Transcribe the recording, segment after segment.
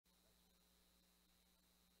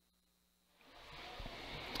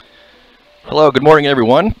Hello, good morning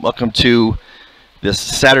everyone. Welcome to this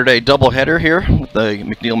Saturday doubleheader here with the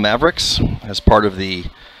McNeil Mavericks as part of the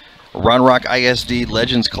RRISD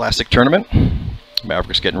Legends Classic Tournament.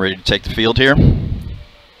 Mavericks getting ready to take the field here.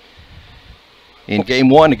 In game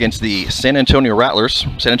one against the San Antonio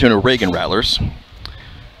Reagan Rattlers.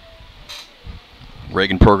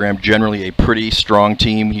 Reagan program generally a pretty strong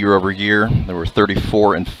team year over year. They were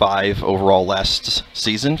 34-5 overall last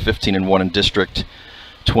season, 15-1 in district,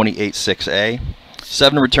 28-6A.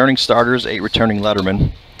 7 returning starters, 8 returning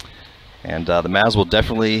lettermen. And the Mavs will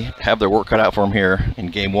definitely have their work cut out for them here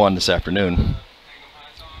in game one this afternoon.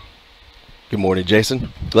 Good morning,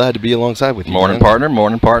 Jason. Glad to be alongside with you. Morning, partner.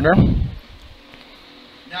 Morning, partner.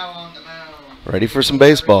 Now on the mound. Ready for some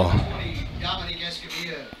baseball.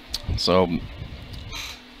 So,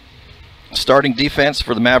 starting defense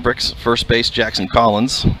for the Mavericks, first base Jackson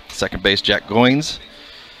Collins, second base Jack Goins,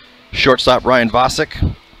 shortstop Ryan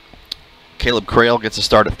Vosick, Caleb Crail gets a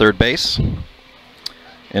start at third base.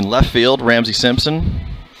 In left field, Ramsey Simpson,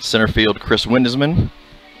 center field Chris Windesman,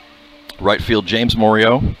 right field James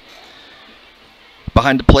Morio,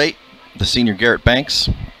 behind the plate the senior Garrett Banks,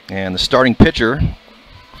 and the starting pitcher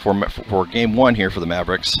for game one here for the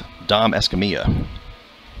Mavericks, Dom Escamilla.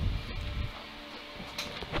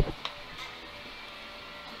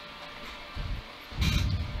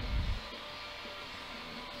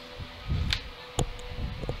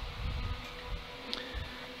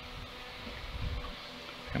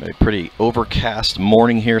 And a pretty overcast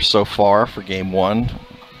morning here so far for game one.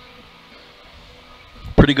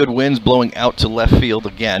 Pretty good winds blowing out to left field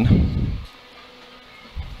again.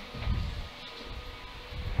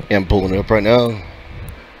 I'm pulling up right now.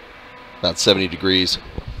 About 70 degrees.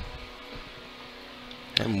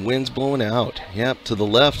 And winds blowing out. Yep, to the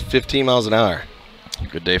left, 15 miles an hour.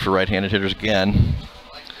 Good day for right-handed hitters again.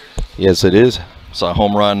 Yes, it is. Saw a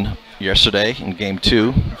home run yesterday in game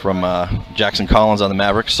two from Jackson Collins on the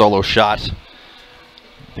Mavericks, solo shot.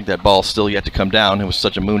 I think that ball's still yet to come down. It was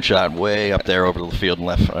such a moonshot way up there over the field and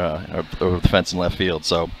left, over the fence in left field.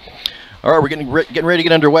 So, all right, we're getting ready to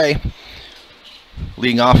get underway.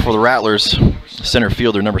 Leading off for the Rattlers, center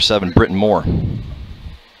fielder number 7, Britton Moore.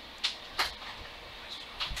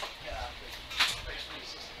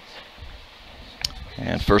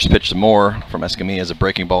 And first pitch to Moore from Escamilla as a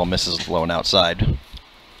breaking ball misses low and outside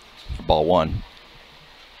for ball 1.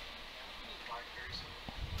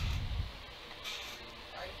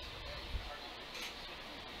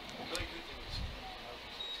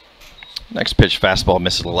 Next pitch, fastball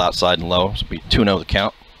misses a little outside and low. So it'll be 2-0 the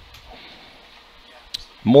count.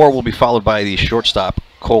 Moore will be followed by the shortstop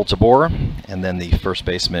Cole Tabor and then the first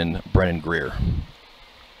baseman Brennan Greer.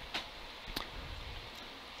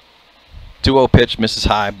 2-0 pitch, misses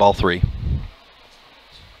high, ball 3.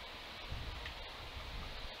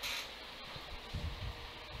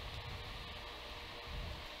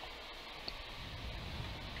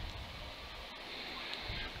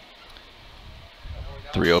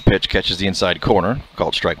 .30 pitch catches the inside corner,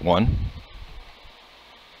 called strike 1.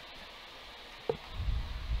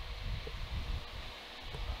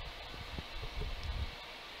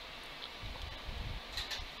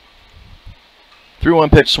 Through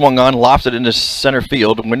one pitch swung on, lofted into center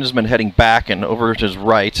field. Windesman heading back and over to his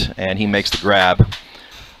right, and he makes the grab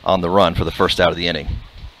on the run for the first out of the inning.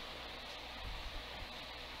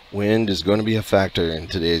 Wind is going to be a factor in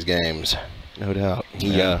today's games, no doubt.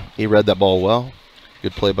 He read that ball well.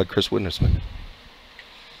 Good play by Chris Windesman.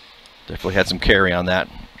 Definitely had some carry on that.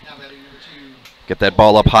 Get that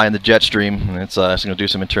ball up high in the jet stream, and it's going to do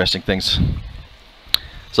some interesting things.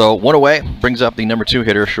 So 1 away, brings up the number 2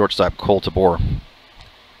 hitter, shortstop Cole Tabor.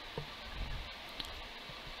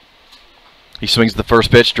 He swings the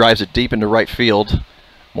first pitch, drives it deep into right field.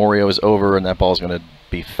 Morio is over, and that ball is going to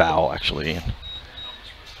be foul, actually.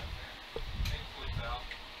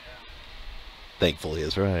 Thankfully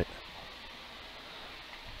is right.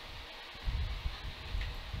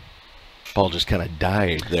 Ball just kind of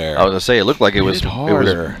died there. I was going to say, it looked like it was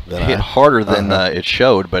harder than it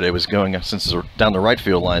showed, but it was going, since it's down the right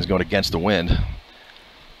field line, it's going against the wind.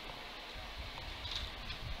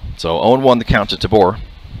 So 0-1 the count to Tabor.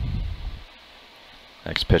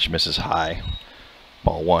 Next pitch misses high,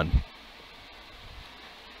 ball 1.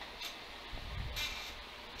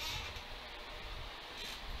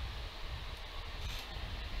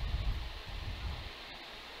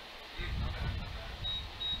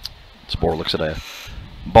 Tabor looks at a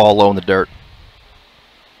ball low in the dirt.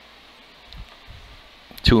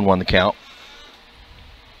 2-1 the count.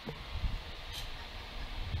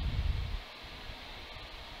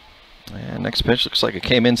 And next pitch looks like it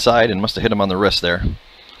came inside and must have hit him on the wrist there.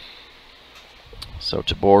 So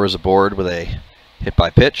Tabor is aboard with a hit by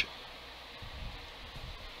pitch.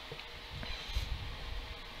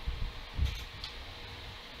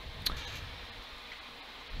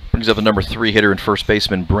 Brings up the number 3 hitter and first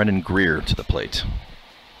baseman Brennan Greer to the plate.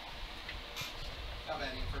 How about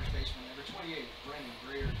him, first baseman, number 28, Brennan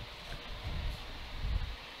Greer.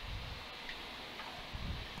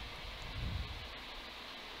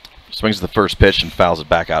 Swings the first pitch and fouls it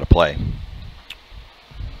back out of play.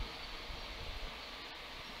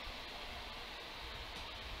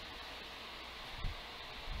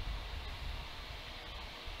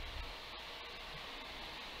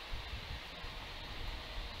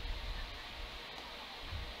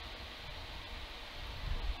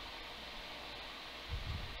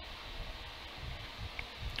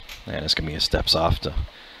 And Escamilla steps off to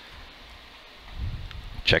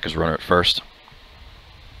check his runner at first.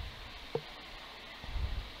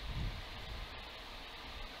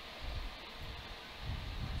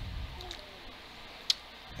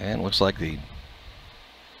 And looks like the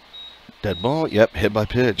Dead ball. Yep, hit by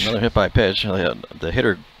pitch. another hit by pitch. The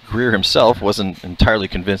hitter Greer himself wasn't entirely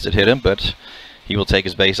convinced it hit him, but he will take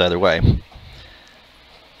his base either way.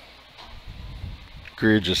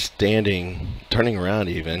 Greer just standing, turning around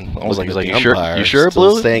even. Almost like he's like, the you umpire, sure,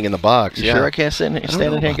 still Blue? Staying in the box. You yeah. sure I can't stand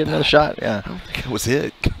here and get another shot? Yeah. I don't think it was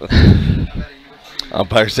hit.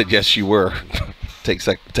 Umpire said yes, you were. Take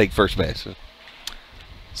first base.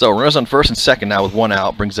 So runners on first and second now with 1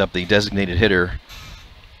 out brings up the designated hitter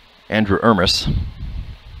Andrew Ermis.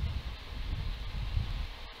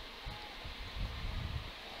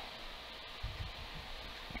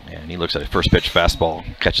 And he looks at a first pitch fastball,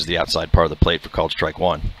 catches the outside part of the plate for called strike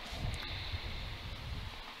 1.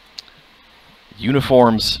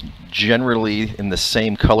 Uniforms generally in the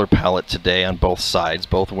same color palette today on both sides,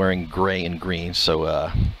 both wearing gray and green,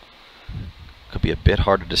 so could be a bit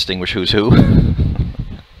hard to distinguish who's who.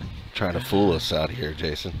 Trying to fool us out here,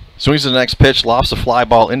 Jason. Swings to the next pitch, lofts a fly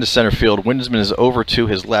ball into center field. Windesman is over to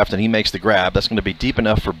his left, and he makes the grab. That's going to be deep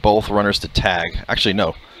enough for both runners to tag. Actually,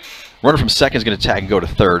 no. Runner from second is going to tag and go to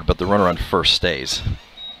third, but the runner on first stays.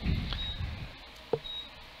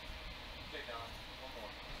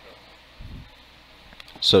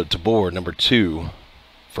 So Tabor, number 2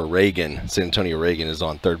 for Reagan. San Antonio Reagan is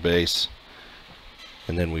on third base.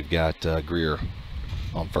 And then we've got Greer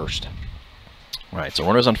on first. All right, so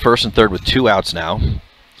runners on first and third with 2 outs now.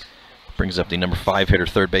 Brings up the number 5 hitter,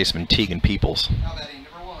 third baseman Tegan Peoples. How about him,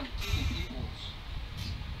 number 1, Tegan Peoples.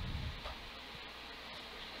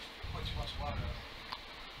 Put too much water on it.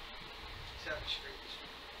 7 straight.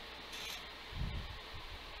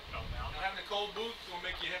 Now having a cold boot is gonna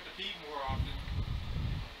make you have to pee more often.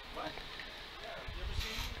 What? Yeah, you ever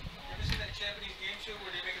seen that Japanese game show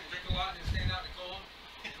where they make them drink a lot and stand out in the cold?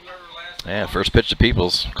 Whoever lasts. Yeah, first pitch to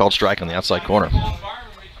Peoples, called strike on the outside corner. Cold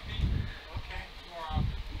environment makes you pee. Okay, more often.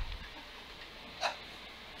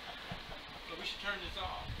 So we should turn this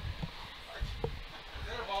off. Is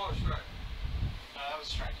that a ball or strike? That was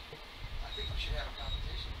strike. I think we should have a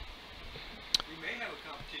competition. We may have a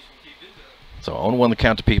competition to keep this up. So 0-1 the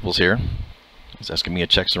count to Peoples here. As Escamilla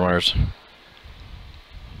checks the runners.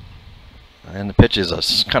 And the pitch is a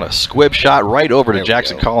kind of squib shot right over to There we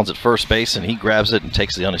Jackson go. Collins at first base, and he grabs it and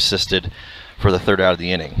takes the unassisted for the third out of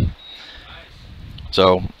the inning.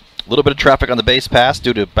 So a little bit of traffic on the base pass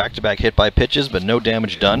due to back-to-back hit by pitches, but no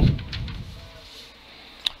damage done.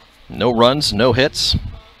 No runs, no hits,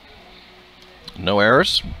 no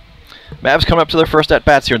errors. Mavs coming up to their first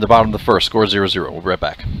at-bats here in the bottom of the first. Score 0-0. We'll be right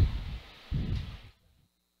back.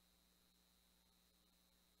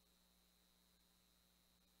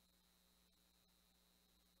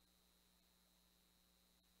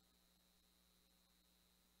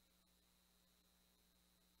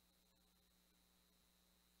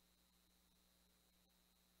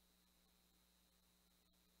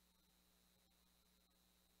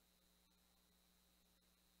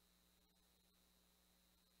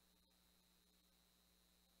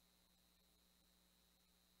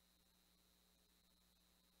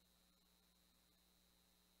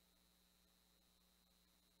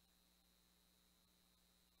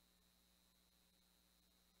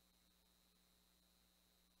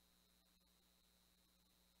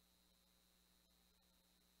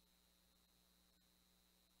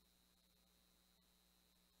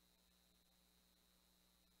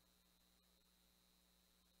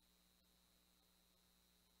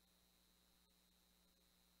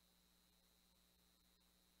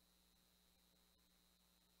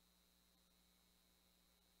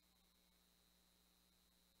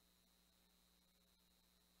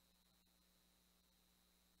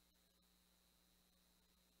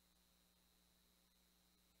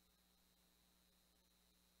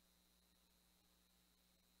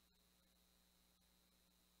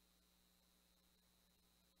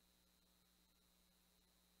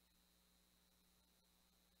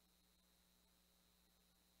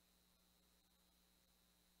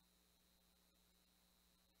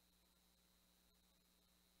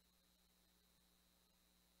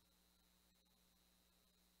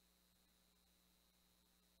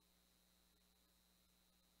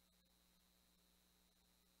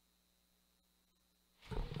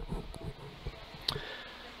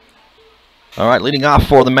 All right, leading off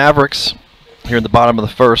for the Mavericks here in the bottom of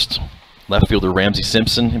the first, left fielder Ramsey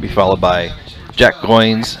Simpson. He'll be followed by Jack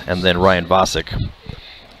Goins and then Ryan Vosick.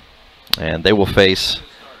 And they will face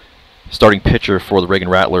starting pitcher for the Reagan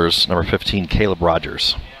Rattlers, number 15, Caleb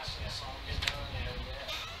Rogers.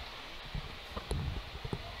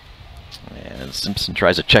 And Simpson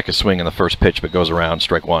tries to check his swing in the first pitch, but goes around,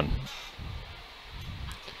 strike one.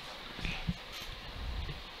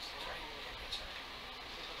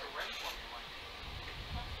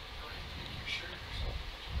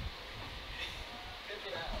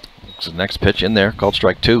 So the next pitch in there, called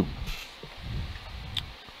strike two.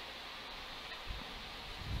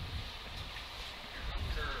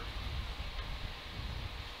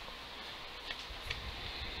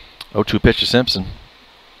 Oh, 2 pitch to Simpson.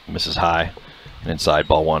 Misses high and inside,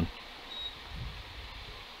 ball one.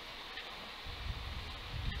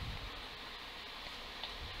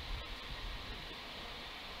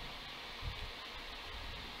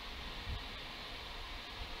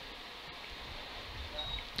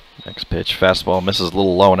 Next pitch, fastball, misses a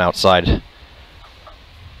little low and outside.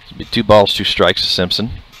 It'll be 2 balls, 2 strikes to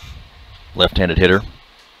Simpson. Left-handed hitter.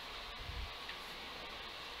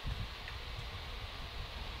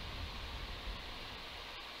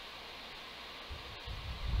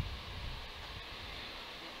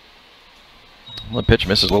 The pitch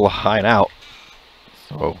misses a little high and out.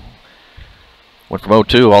 So went from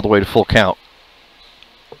 0-2 all the way to full count.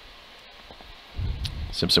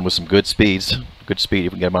 Simpson with some good speeds. Good speed,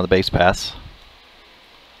 if we can get him on the base pass.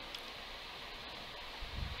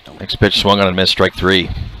 Next pitch swung on and missed, strike three.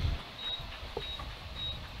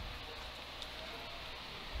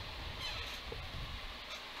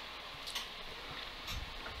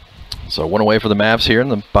 So one away for the Mavs here in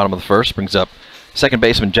the bottom of the first. Brings up second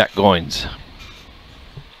baseman Jack Goins.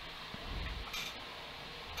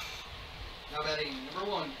 Now batting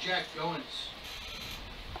number 1, Jack Goins.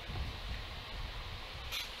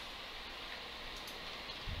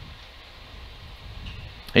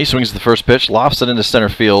 He swings the first pitch, lofts it into center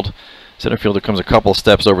field. Center fielder comes a couple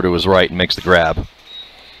steps over to his right and makes the grab.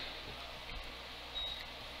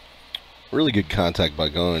 Really good contact by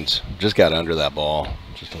Goins. Just got under that ball.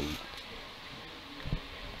 Just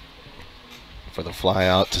for the fly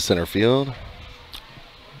out to center field.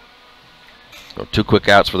 So 2 quick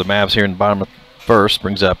outs for the Mavs here in the bottom of the first.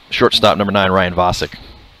 Brings up shortstop number 9, Ryan Vosick.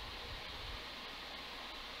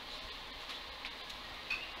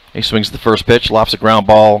 He swings the first pitch, lofts a ground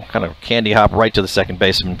ball, kind of candy hop right to the second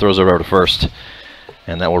baseman, throws it over to first,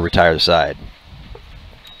 and that will retire the side.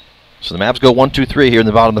 So the Mavs go 1-2-3 here in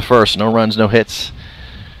the bottom of the first. No runs, no hits.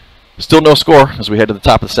 Still no score as we head to the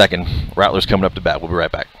top of the second. Rattlers coming up to bat. We'll be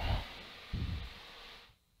right back.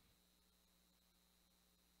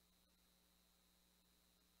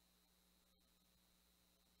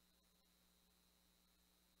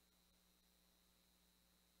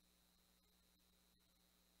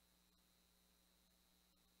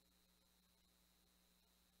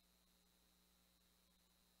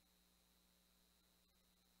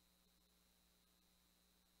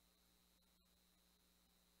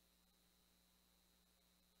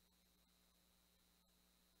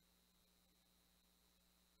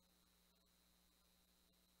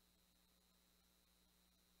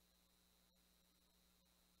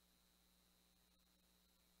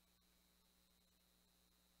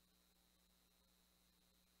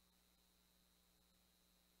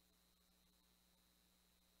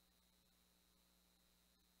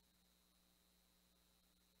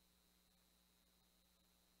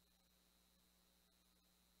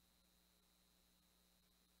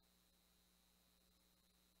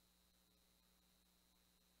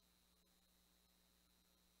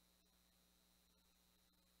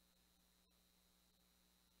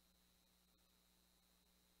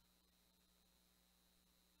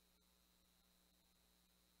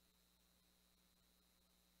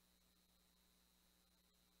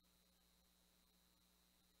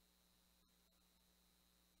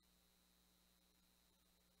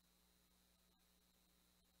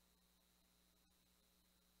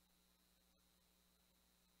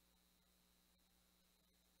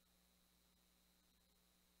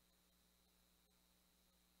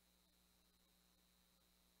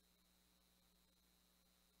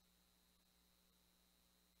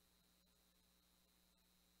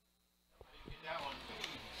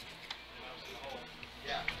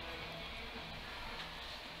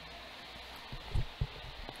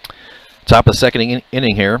 Top of the second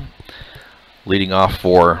inning here. Leading off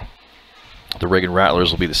for the Reagan Rattlers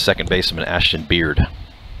will be the second baseman, Ashton Beard.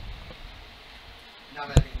 Now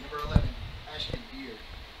batting number 11, Ashton Beard.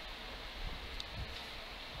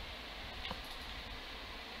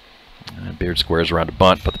 Beard squares around to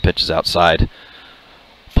bunt, but the pitch is outside.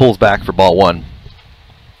 Pulls back for ball 1.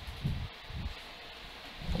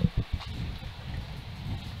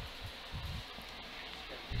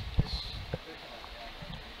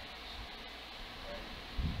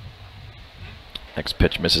 Next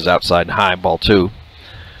pitch misses outside and high, ball 2.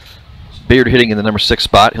 Beard hitting in the number 6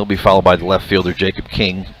 spot. He'll be followed by the left fielder Jacob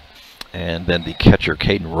King and then the catcher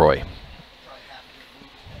Caden Roy.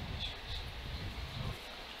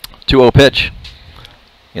 2-0 pitch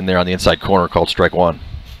in there on the inside corner called strike 1.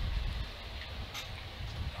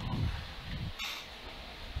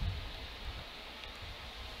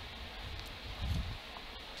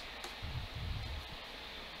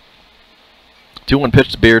 Two-one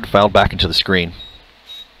pitch to Beard, fouled back into the screen.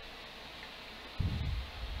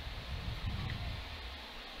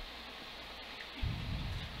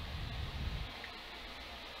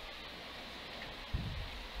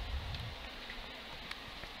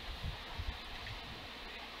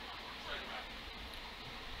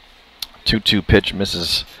 Two-two pitch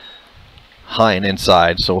misses high and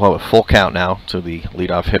inside, so we'll have a full count now to the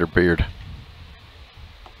leadoff hitter Beard.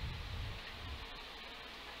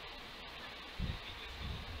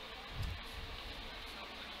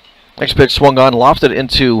 Next pitch swung on, lofted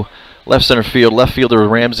into left center field. Left fielder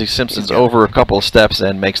Ramsey Simpson's over a couple of steps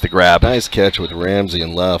and makes the grab. Nice catch with Ramsey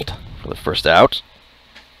and left for the first out.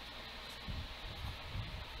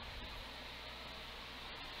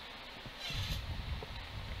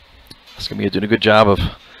 Escamilla doing a good job of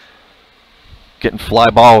getting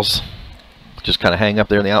fly balls, just kind of hang up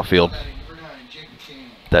there in the outfield.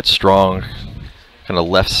 That strong kind of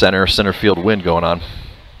left center field wind going on.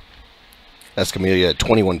 Escamilla at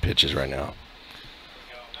 21 pitches right now.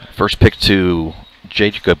 First pick to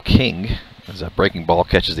Jacob King as that breaking ball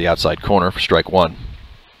catches the outside corner for strike 1.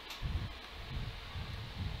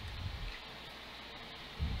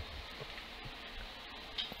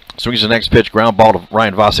 Swings the next pitch, ground ball to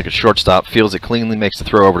Ryan Vosick at shortstop, fields it cleanly, makes the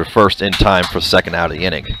throw over to first in time for the second out of the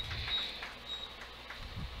inning.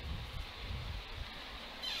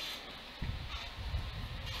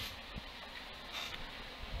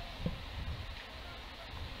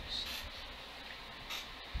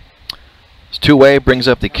 It's two-way, brings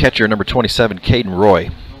up the catcher, number 27, Caden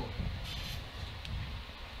Roy.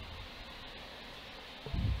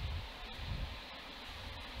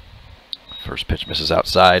 First pitch misses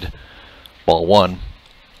outside, ball 1.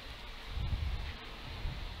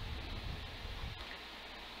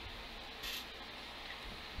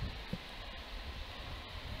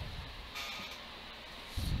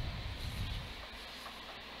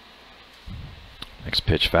 Next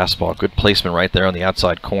pitch, fastball, good placement right there on the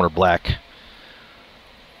outside corner, black.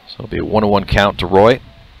 So it'll be a 1-1 count to Roy.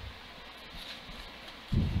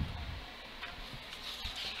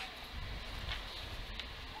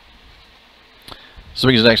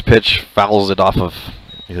 Swings the next pitch, fouls it off of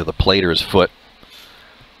either the plate or his foot.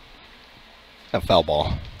 A foul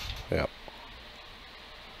ball. Yep.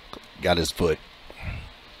 Got his foot.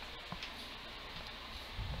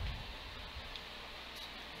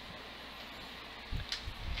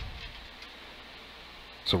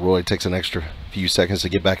 So Roy takes an extra few seconds to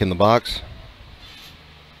get back in the box.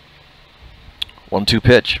 1-2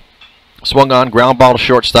 pitch. Swung on, ground ball to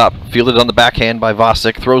shortstop. Fielded on the backhand by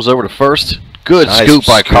Vosick. Throws over to first. Good nice scoop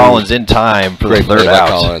by Collins in time for the third out.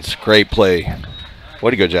 Collins. Great play.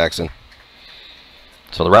 Way to go, Jackson.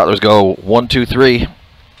 So the Rattlers go 1-2-3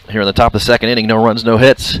 here in the top of the second inning. No runs, no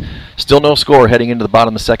hits. Still no score heading into the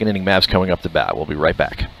bottom of the second inning. Mavs coming up to bat. We'll be right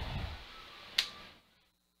back.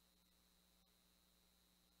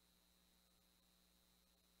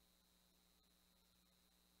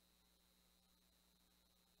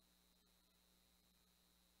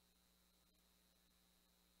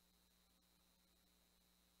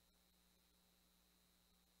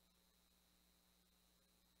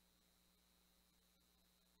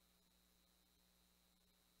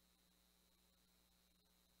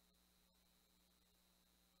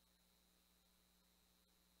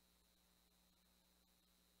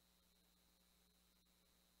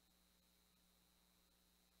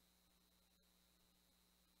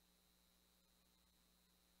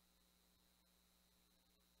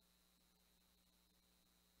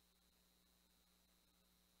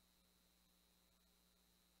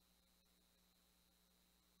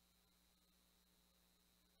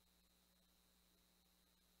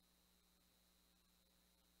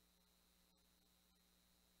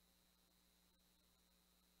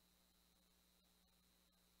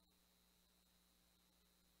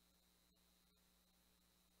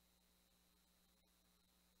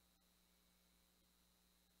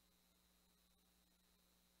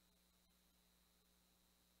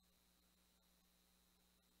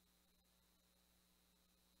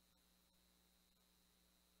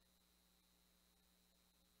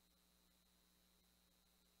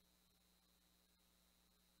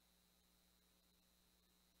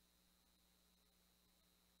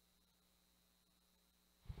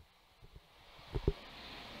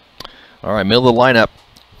 All right, middle of the lineup.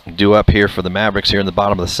 Due up here for the Mavericks here in the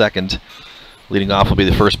bottom of the second. Leading off will be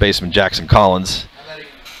the first baseman, Jackson Collins.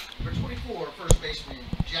 Number 24, first baseman,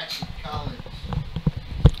 Jackson Collins.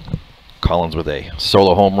 Collins with a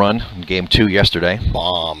solo home run in Game 2 yesterday.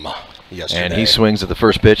 Bomb yesterday. And he swings at the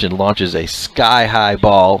first pitch and launches a sky-high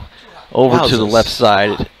ball over to the left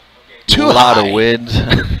side. Too a lot high. of wind.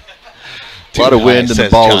 A Too lot of high, wind and the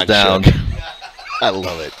says ball's John down. Shook. I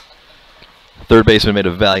love it. Third baseman made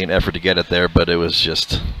a valiant effort to get it there, but it was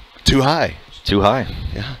just Too high. too high.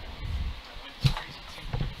 Yeah.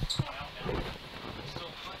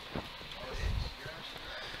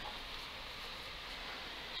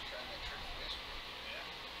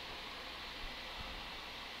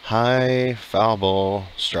 High, foul ball,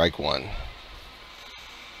 strike one.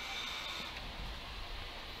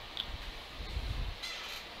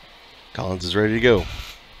 Collins is ready to go.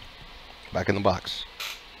 Back in the box.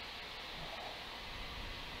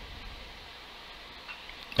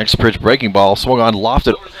 Next pitch, breaking ball, swung on,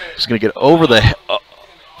 lofted. It's going to get over the.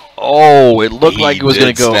 Oh, it looked like it was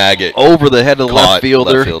going to go snag it. over the head of the left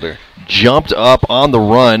fielder. Left fielder. Jumped up on the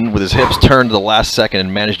run with his hips turned to the last second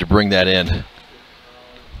and managed to bring that in.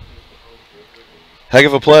 Heck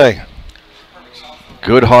of a play.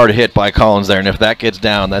 Good hard hit by Collins there, and if that gets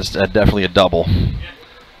down, that's definitely a double.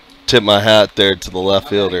 Tip my hat there to the left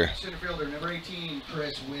fielder. Center fielder, number 18,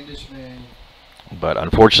 Chris Windishman. But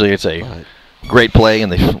unfortunately, it's a great play, and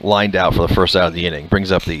they lined out for the first out of the inning.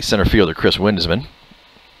 Brings up the center fielder, Chris Windisman.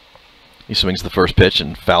 He swings the first pitch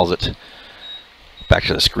and fouls it back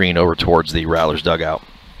to the screen over towards the Rattlers dugout.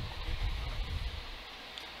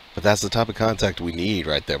 But that's the type of contact we need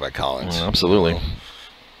right there by Collins. Absolutely.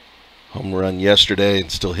 Home run yesterday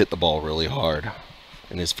and still hit the ball really hard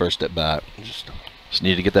in his first at bat. Just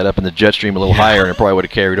needed to get that up in the jet stream a little higher, and it probably would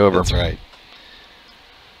have carried over. That's right.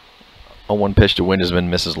 0-1 pitch to Windisman,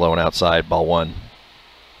 misses low and outside, ball one.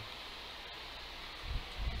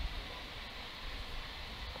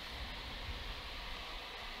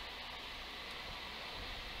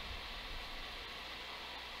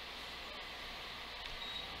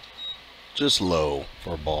 Just low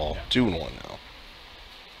for a ball. 2-1 now.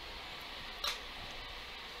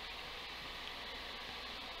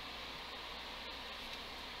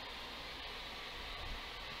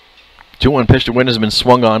 Two-one pitch to Windisman,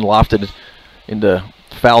 swung on, lofted into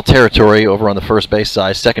foul territory over on the first base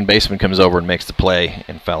side. Second baseman comes over and makes the play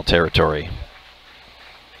in foul territory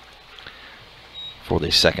for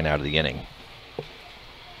the second out of the inning.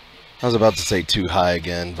 I was about to say too high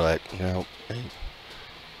again, but no.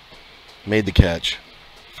 Made the catch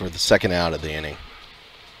for the second out of the inning.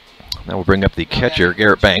 Now we'll bring up the catcher,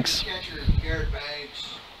 Garrett Banks.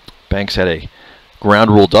 Banks had a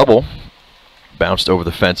ground rule double. Bounced over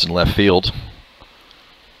the fence in left field.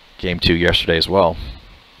 Game 2 yesterday as well.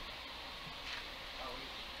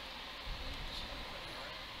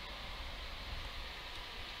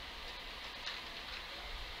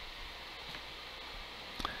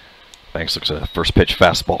 Banks looks at a first pitch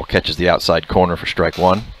fastball, catches the outside corner for strike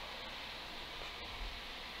one.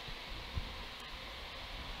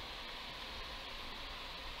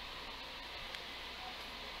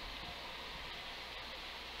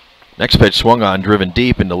 Next pitch swung on, driven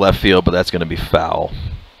deep into left field, but that's going to be foul.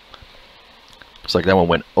 Looks like that one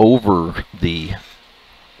went over the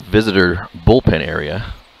visitor bullpen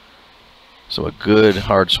area. So a good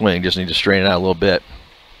hard swing, just need to straighten it out a little bit.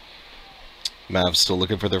 Mavs still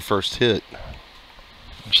looking for their first hit.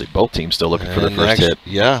 Actually, both teams still looking for their first hit.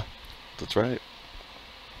 Yeah, that's right.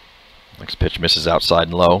 Next pitch misses outside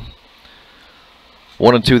and low.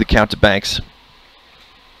 1-2 the count to Banks.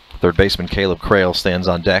 Third baseman Caleb Crail stands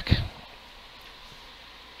on deck.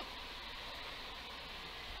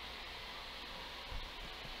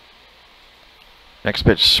 Next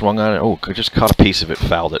pitch swung on it. Oh, just caught a piece of it,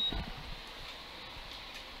 fouled it.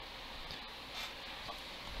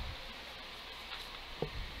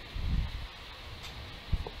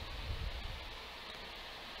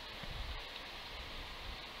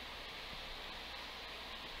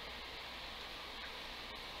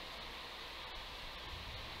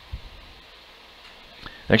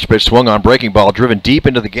 Next pitch swung on, breaking ball, driven deep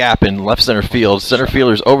into the gap in left center field. Center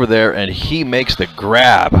fielder's over there, and he makes the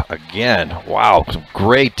grab again. Wow, some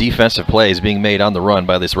great defensive plays being made on the run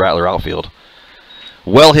by this Rattler outfield.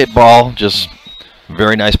 Well hit ball, just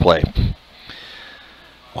very nice play.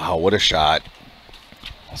 Wow, what a shot.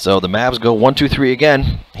 So the Mavs go 1-2-3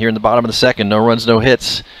 again here in the bottom of the second. No runs, no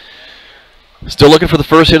hits. Still looking for the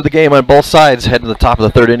first hit of the game on both sides. Heading to the top of the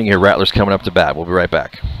third inning here. Rattlers coming up to bat. We'll be right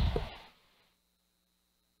back.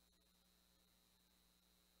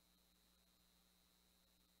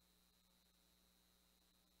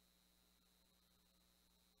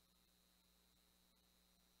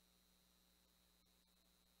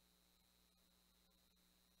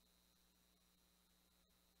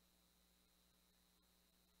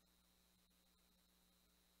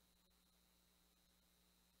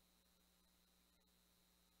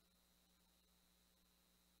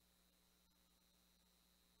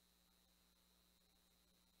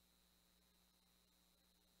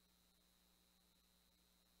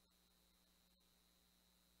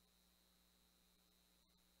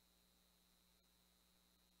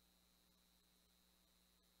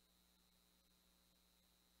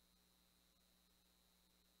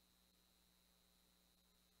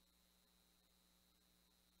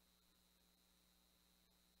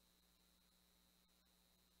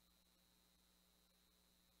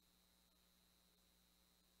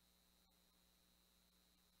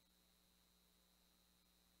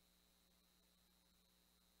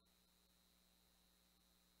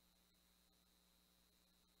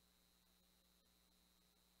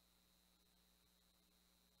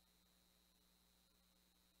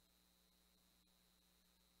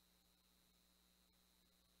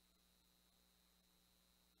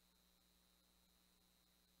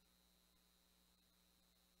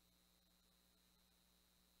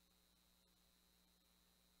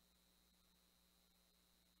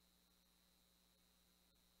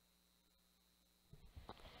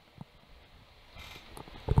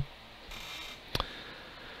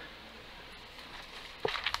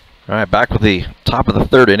 All right, back with the top of the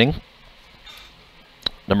third inning.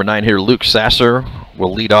 Number 9 here, Luke Sasser,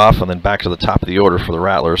 will lead off, and then back to the top of the order for the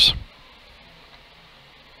Rattlers.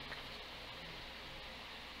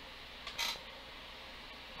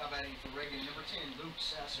 How about for Reagan, number 10, Luke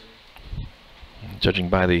Sasser. Judging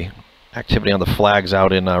by the activity on the flags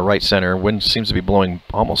out in right center, wind seems to be blowing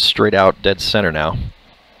almost straight out dead center now.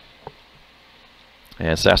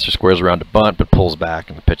 And Sasser squares around to bunt, but pulls back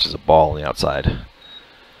and pitches a ball on the outside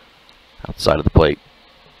of the plate.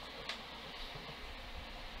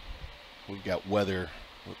 We've got weather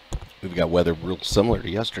real similar to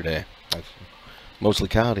yesterday. Mostly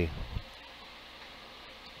cloudy.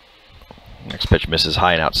 Next pitch misses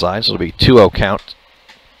high and outside, so it'll be 2-0 count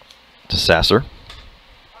to Sasser.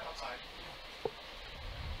 Outside.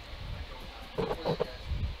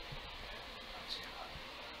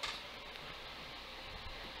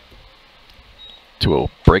 2-0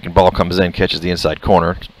 breaking ball comes in, catches the inside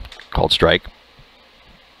corner, called strike.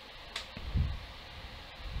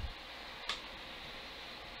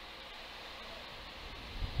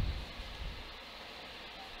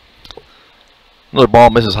 Another ball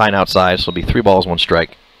misses high and outside, so it'll be 3 balls, 1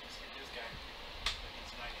 strike.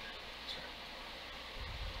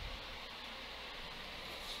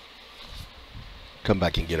 Come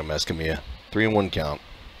back and get him, Escamilla. 3-1 count.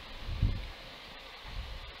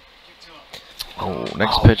 Oh,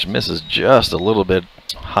 next pitch misses just a little bit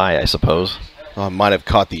high, I suppose. Oh, it might have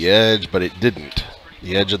caught the edge, but it didn't.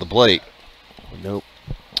 The edge of the plate. Nope.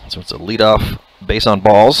 So it's a leadoff base on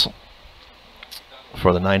balls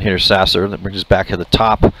for the 9-hitter Sasser. That brings us back to the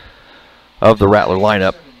top of the Rattler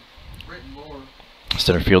lineup.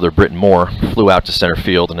 Center fielder Britton Moore flew out to center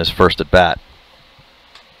field in his first at bat.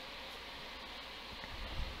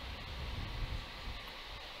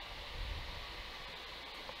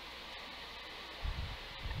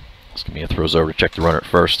 Escamilla throws over to check the runner at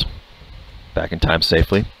first. Back in time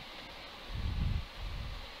safely.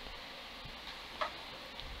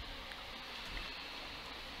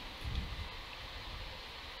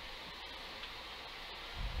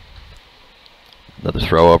 Another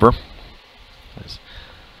throw over.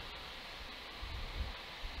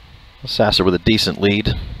 Sasser with a decent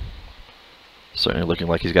lead. Certainly looking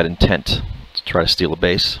like he's got intent to try to steal a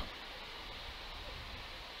base.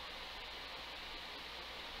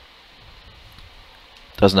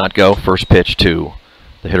 Does not go. First pitch to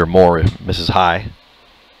the hitter Moore, misses high.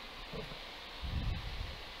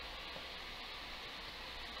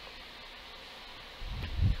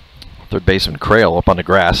 Third baseman Crail up on the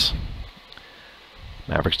grass.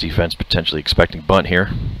 Mavericks defense potentially expecting bunt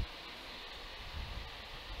here.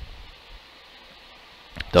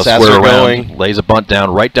 Does square around, lays a bunt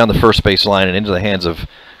down right down the first base line and into the hands of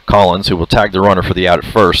Collins, who will tag the runner for the out at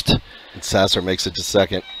first. And Sasser makes it to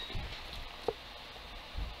second.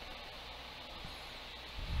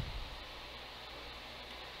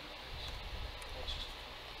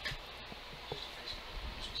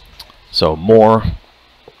 So Moore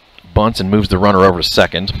bunts and moves the runner over to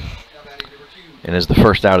second, and is the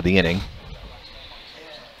first out of the inning.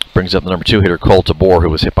 Brings up the number 2 hitter Cole Tabor, who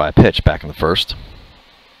was hit by a pitch back in the first.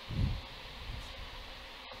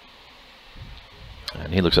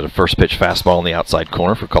 And he looks at a first pitch fastball in the outside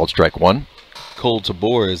corner for called strike 1. Cole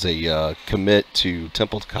Tabor is a commit to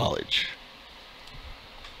Temple College.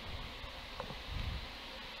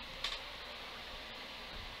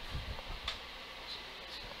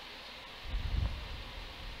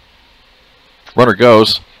 Runner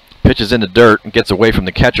goes, pitches into dirt and gets away from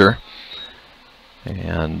the catcher.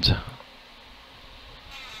 And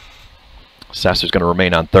Sasser's going to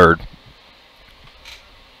remain on third.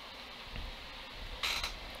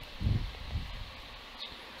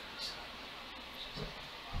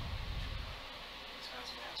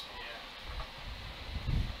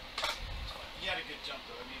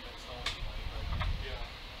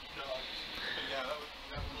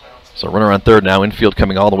 So runner on third now, infield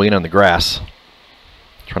coming all the way in on the grass.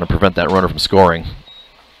 Trying to prevent that runner from scoring.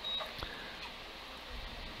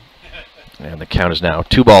 And the count is now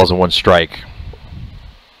 2 balls and 1 strike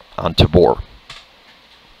on Tabor.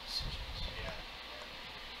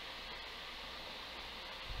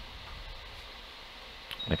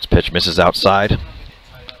 Next pitch misses outside.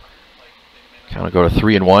 Count will go to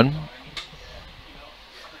 3-1.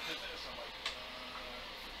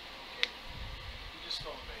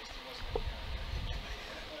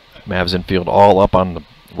 Mavs infield all up on the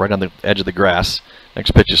right on the edge of the grass.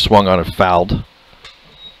 Next pitch is swung on and fouled.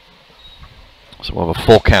 So we'll have a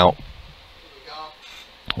full count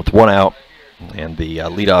with 1 out, and the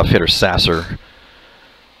leadoff hitter Sasser,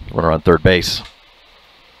 runner on third base.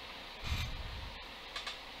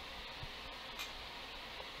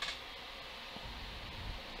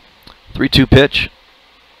 3-2 pitch.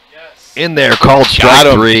 Yes. In there, called Got strike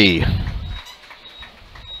him. 3.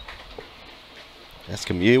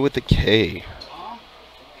 Escamilla with the K.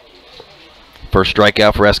 First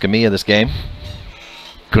strikeout for Escamilla this game.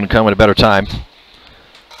 Couldn't come at a better time.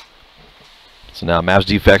 So now Mavs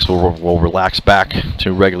defects will relax back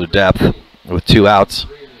to regular depth with 2 outs.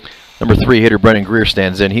 Number 3 hitter Brendan Greer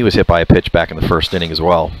stands in. He was hit by a pitch back in the first inning as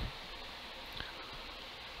well.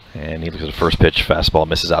 And he looks at the first pitch, fastball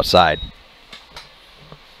misses outside.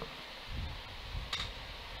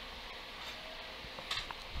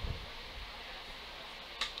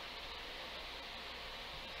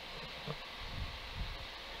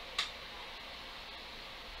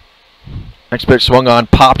 Next pitch swung on,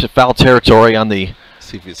 popped at foul territory on the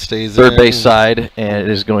See if it stays third in. base side, and it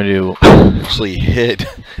is going to Actually hit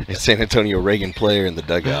a San Antonio Reagan player in the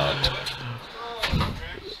dugout.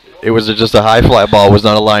 It was just a high fly ball. It was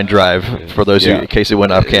not a line drive for those who, Yeah. in case it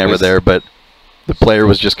went off It camera was- there. But the player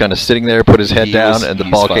was just kind of sitting there, put his head down, and the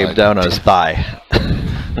he's ball came fine. down on his thigh.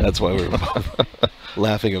 That's why we were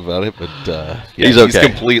laughing about it, but yeah, He's okay.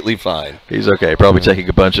 completely fine. He's okay. Probably taking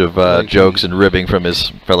a bunch of jokes and ribbing from his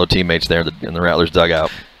fellow teammates there in the Rattlers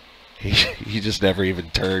dugout. He just never even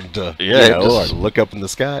turned to Yeah, you know, just or look up in the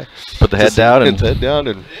sky. Put the head Just down put and the head down,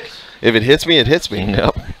 and if it hits me, it hits me.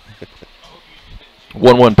 Yep.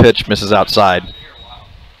 1-1 pitch misses outside.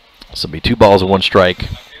 So it'll be 2 balls and 1 strike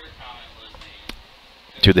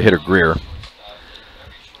to the hitter Greer.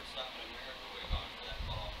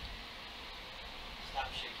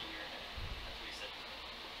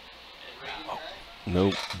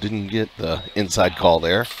 Nope, didn't get the inside call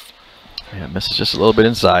there. Yeah, misses just a little bit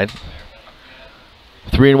inside.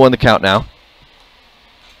 3-1 the count now.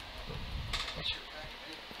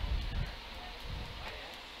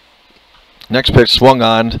 Next pitch swung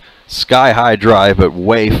on, sky high drive, but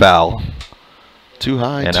way foul. Too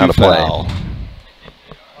high, And too out of play. foul.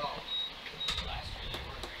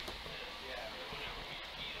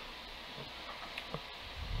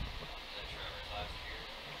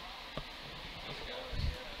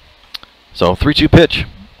 So 3-2 pitch.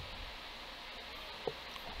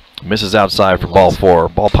 Misses outside for ball 4.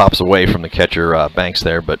 Ball pops away from the catcher Banks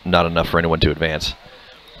there, but not enough for anyone to advance.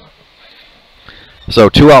 So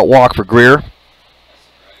 2-out walk for Greer.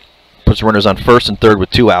 Puts runners on first and third with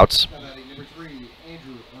 2 outs.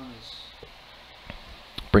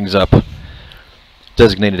 Brings up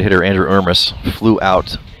designated hitter Andrew Ermis. Flew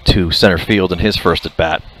out to center field in his first at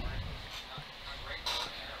bat.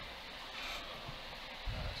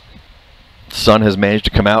 Sun has managed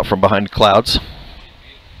to come out from behind clouds.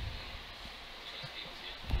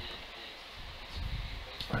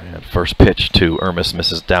 And first pitch to Ermis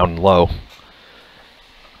misses down low.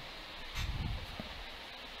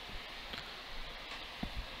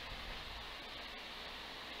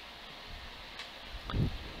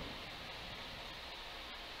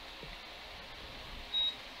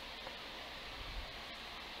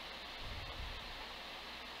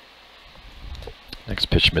 Next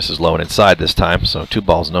pitch misses low and inside this time, so 2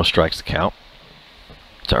 balls, no strikes to count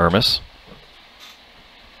to Ermis.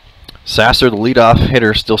 Sasser, the leadoff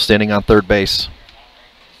hitter, still standing on third base.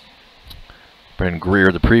 Brendan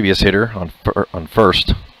Greer, the previous hitter, on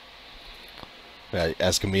first.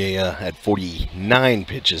 Escamilla at 49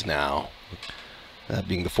 pitches now. That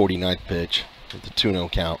being the 49th pitch with the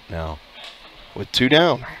 2-0 count now. With 2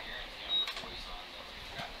 down.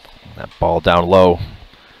 That ball down low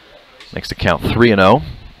makes the count 3-0.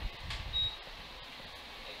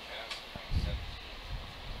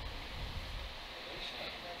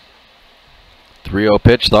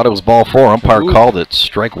 Pitch, thought it was ball 4. Umpire Ooh. called it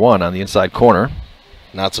strike 1 on the inside corner.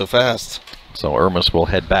 Not so fast. So Ermis will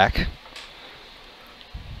head back.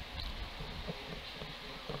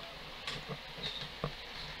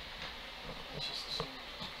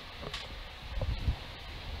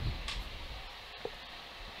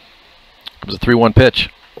 Comes a 3-1 pitch.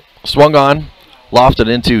 Swung on, lofted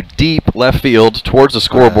into deep left field towards the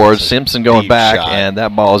scoreboard. That's a Simpson going deep back, shot. and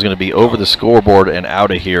that ball is going to be over the scoreboard and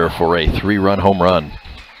out of here for a 3-run home run.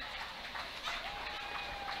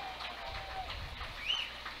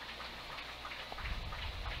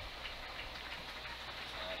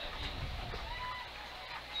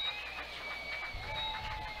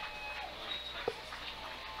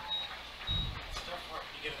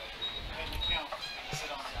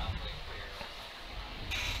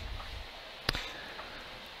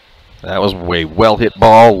 That was a well-hit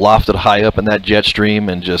ball, lofted high up in that jet stream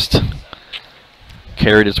and just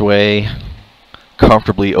carried its way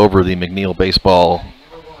comfortably over the McNeil baseball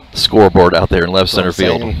scoreboard out there in left center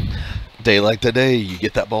field. Day like today, you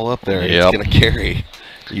get that ball up there, Yep. it's going to carry.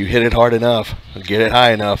 You hit it hard enough, get it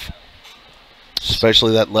high enough.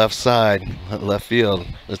 Especially that left side, that left field.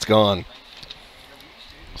 It's gone.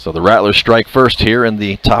 So the Rattlers strike first here in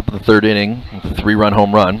the top of the third inning. A 3-run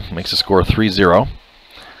home run makes the score 3-0.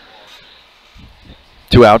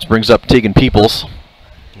 2 outs brings up Tegan Peoples.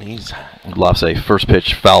 He's Lofts a first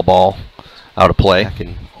pitch foul ball out of play.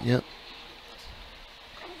 Yep.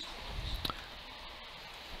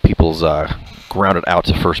 Peoples grounded out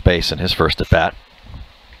to first base in his first at bat.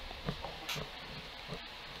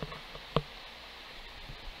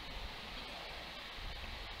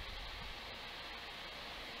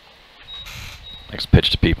 Next pitch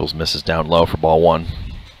to Peoples misses down low for ball 1.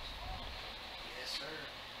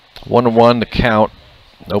 1-1 to count.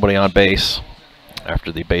 Nobody on base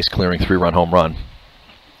after the base clearing 3-run home run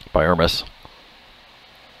by Ermis.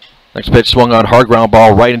 Next pitch swung on, hard ground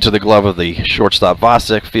ball right into the glove of the shortstop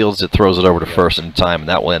Vasic. Fields it, throws it over to first in time, and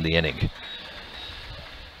that will end the inning.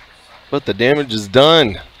 But the damage is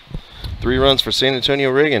done. 3 runs for San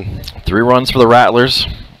Antonio Reagan. 3 runs for the Rattlers.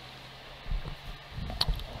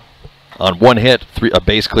 On 1 hit, a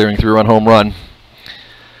base clearing 3-run home run.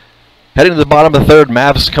 Heading to the bottom of the third,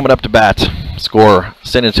 Mavs coming up to bat. Score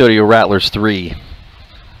San Antonio Rattlers 3,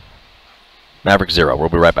 Mavericks 0. We'll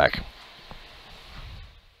be right back.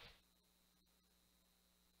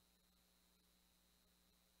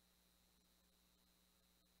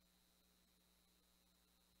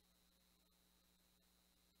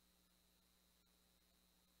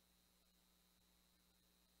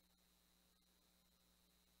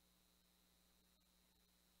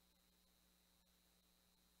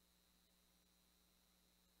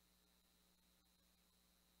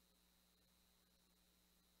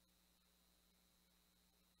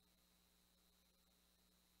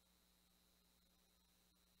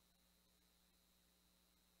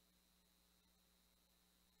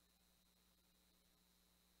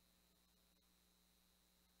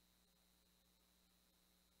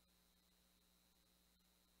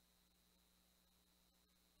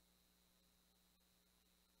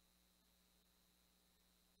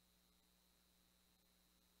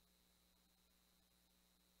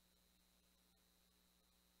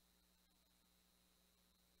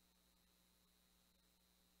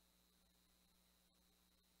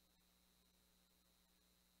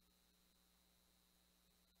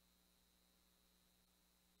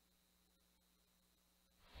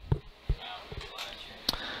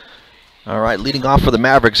 All right, leading off for the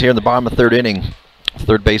Mavericks here in the bottom of the third inning,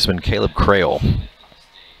 third baseman Caleb Crail.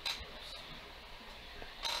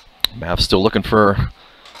 Mavs still looking for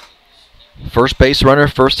first base runner,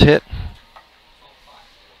 first hit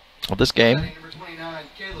of this game. Number 29,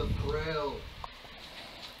 Caleb Corral.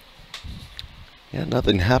 Yeah,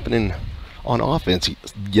 nothing happening on offense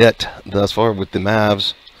yet thus far with the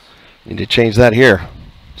Mavs. Need to change that here.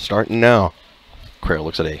 Starting now. Crail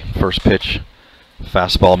looks at a first pitch.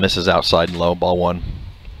 Fastball misses outside and low, ball 1.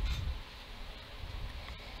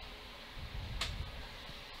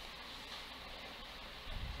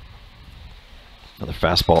 Another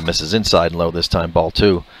fastball misses inside and low this time, ball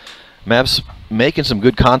 2. Mavs making some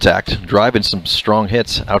good contact, driving some strong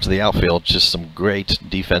hits out to the outfield. Just some great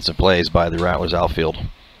defensive plays by the Rattlers outfield.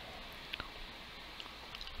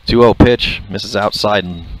 2-0 pitch, misses outside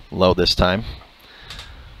and low this time.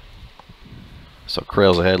 So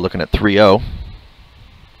Crail's ahead looking at 3-0.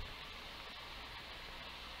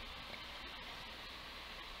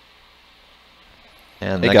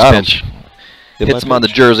 And They next got pitch him. hits him on the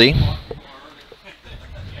jersey.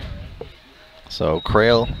 So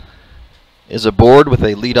Crail is aboard with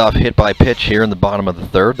a leadoff hit by pitch here in the bottom of the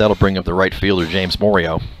third. That'll bring up the right fielder, James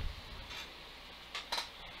Morio.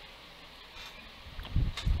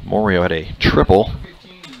 Morio had a triple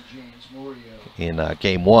in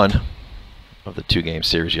game 1 of the 2-game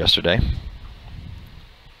series yesterday.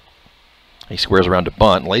 He squares around to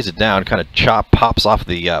bunt, lays it down, kind of pops off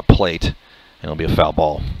the plate, and it'll be a foul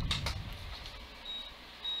ball.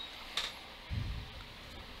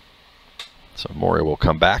 So Morio will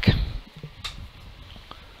come back.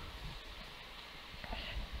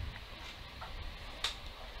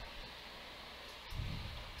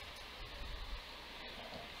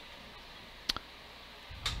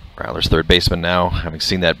 Rattlers third baseman now, having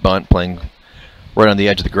seen that bunt, playing right on the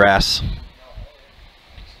edge of the grass.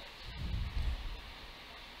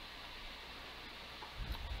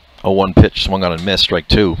 A 1 pitch swung on and missed, strike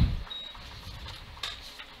 2.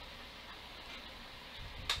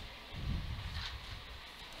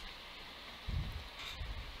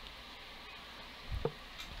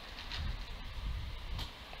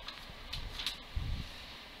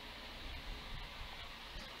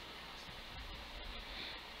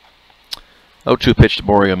 Oh, 2 pitch to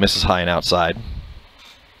Morio, misses high and outside.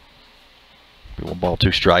 1 ball,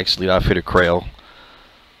 2 strikes. Leadoff hitter Crail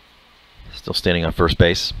still standing on first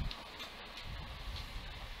base.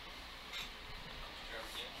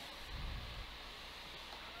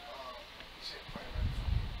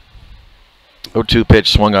 0-2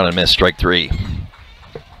 pitch, swung on and missed, strike 3.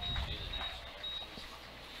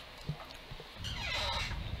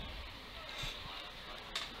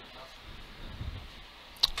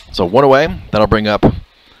 So 1 away. That'll bring up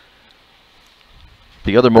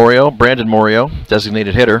the other Morio, Brandon Morio,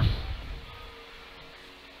 designated hitter.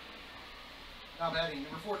 Now batting,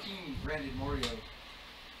 number 14, Brandon Morio.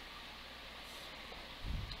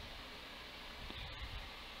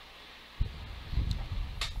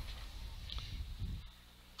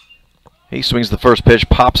 He swings the first pitch,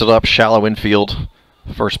 pops it up, shallow infield.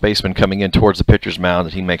 First baseman coming in towards the pitcher's mound,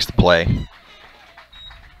 and he makes the play.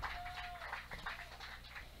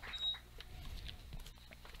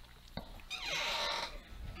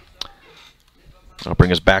 That'll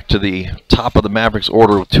bring us back to the top of the Mavericks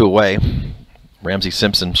order with 2 away. Ramsey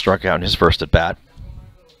Simpson struck out in his first at bat.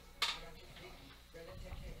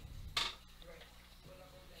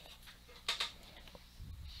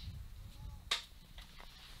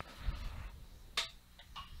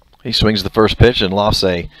 He swings the first pitch and lofts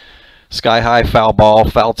a sky-high foul ball,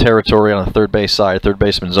 foul territory on the third base side. Third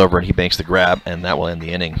baseman's over and he makes the grab, and that will end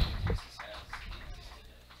the inning.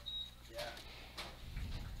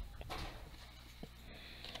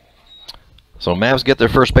 So Mavs get their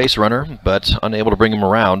first base runner, but unable to bring him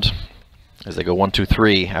around as they go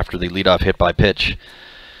 1-2-3 after the leadoff hit by pitch.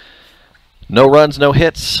 No runs, no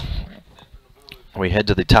hits. We head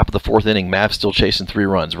to the top of the 4th inning. Mavs still chasing 3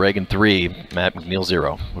 runs. Reagan 3, McNeil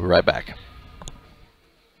 0. We'll be right back.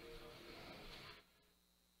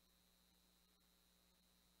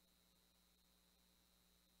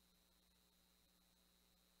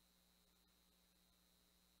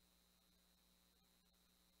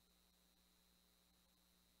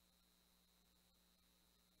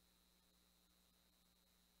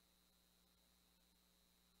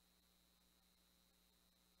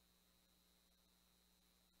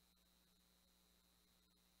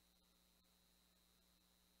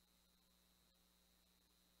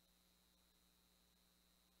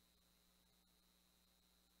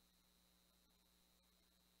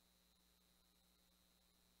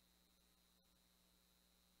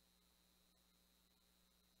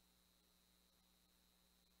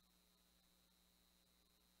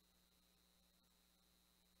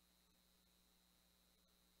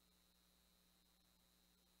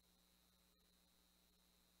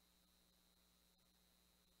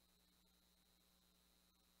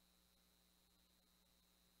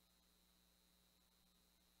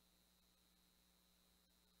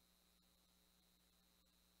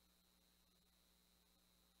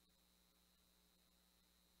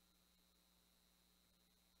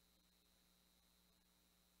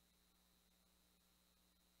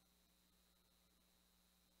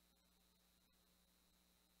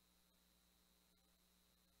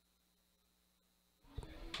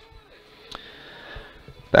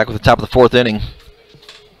 Back with the top of the 4th inning.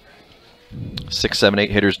 6, 7,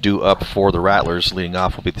 8 hitters due up for the Rattlers. Leading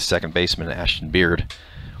off will be the second baseman, Ashton Beard.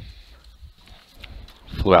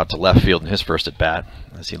 Flew out to left field in his first at bat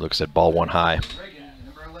as he looks at ball 1 high. Reagan,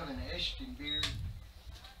 number 11, Ashton Beard.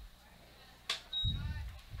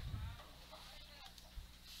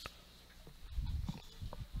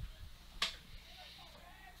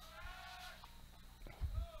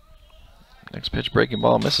 Next pitch, breaking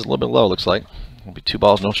ball, misses a little bit low, looks like. Will be 2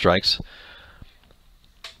 balls, no strikes.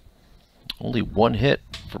 Only 1 hit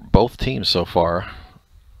for both teams so far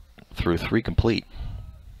through 3 complete.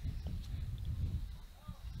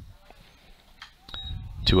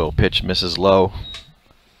 2-0 pitch, misses low.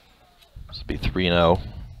 This will be 3-0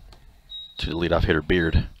 to the leadoff hitter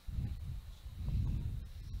Beard.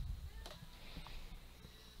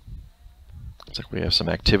 Looks like we have some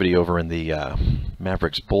activity over in the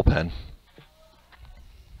Mavericks bullpen.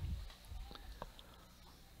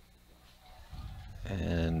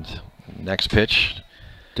 And next pitch.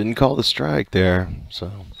 Didn't call the strike there,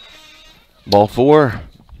 so ball 4.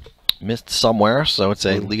 Missed somewhere, so it's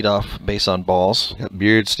a leadoff base on balls. Got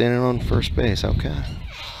Beard standing on first base, okay.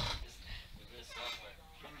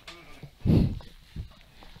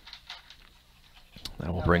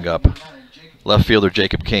 That will bring up left fielder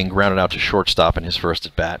Jacob King, grounded out to shortstop in his first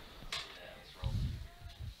at bat.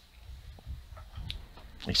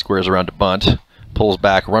 He squares around to bunt, pulls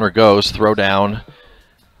back, runner goes, throw down.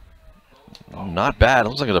 Not bad.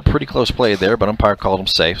 Looks like it was a pretty close play there, but umpire called him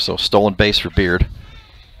safe. So stolen base for Beard.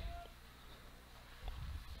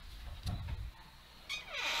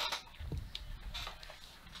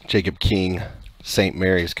 Jacob King St.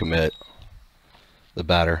 Mary's commit, the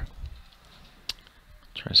batter.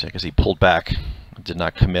 Trying to say, because he pulled back, did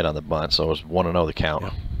not commit on the bunt, so it was 1-0 the count.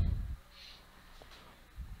 Yeah.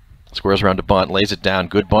 Squares around to bunt, lays it down.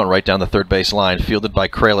 Good bunt right down the third base line. Fielded by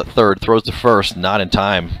Crail at third. Throws to first. Not in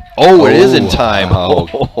time. Oh, it is in time. Oh,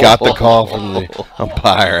 got the call from the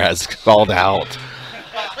umpire as called out.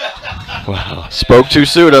 Wow. Spoke too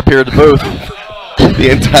soon up here at the booth. The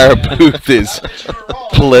entire booth is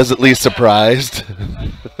pleasantly surprised.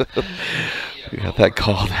 We got that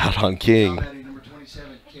called out on King. Number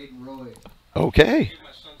 27, Caden Roy. Okay.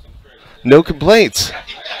 No complaints.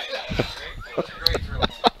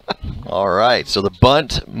 All right, so the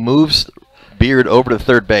bunt moves Beard over to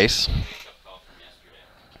third base.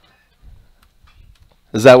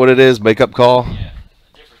 Is that what it is? Makeup call?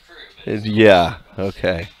 Yeah.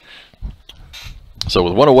 Okay. So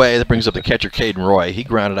with one away, that brings up the catcher, Caden Roy. He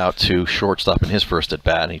grounded out to shortstop in his first at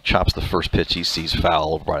bat, and he chops the first pitch he sees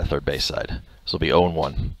foul over by the third base side. So it'll be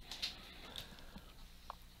 0-1.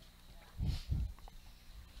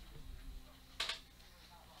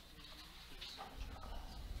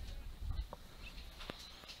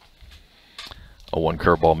 A 1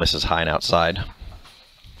 curveball misses high and outside.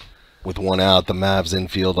 With one out, the Mavs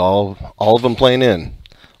infield, all of them playing in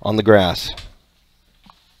on the grass.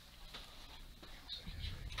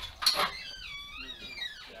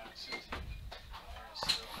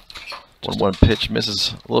 1-1 pitch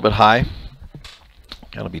misses a little bit high.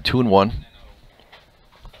 That'll be 2-1.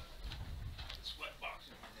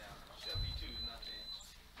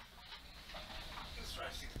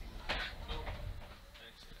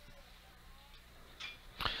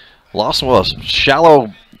 Lawson was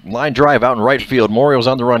shallow line drive out in right field. Morio's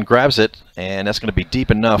on the run, grabs it, and that's going to be deep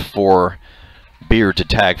enough for Beard to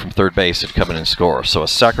tag from third base and come in and score. So a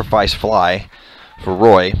sacrifice fly for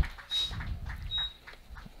Roy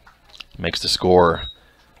makes the score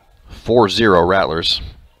 4-0 Rattlers.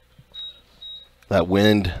 That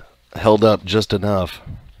wind held up just enough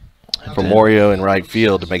for Morio in right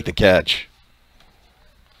field to make the catch.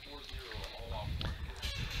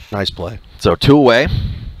 Nice play. So 2 away.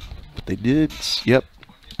 But they did, yep.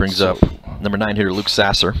 Brings up number 9 hitter Luke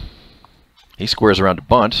Sasser. He squares around to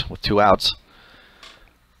bunt with 2 outs.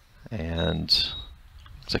 And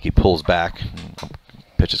looks like he pulls back.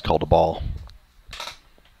 Pitch is called a ball.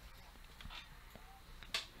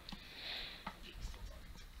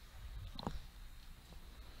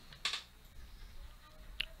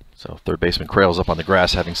 So third baseman Crail's up on the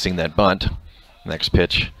grass having seen that bunt. Next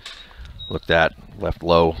pitch looked at, left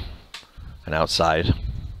low and outside.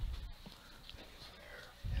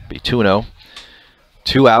 Be 2-0.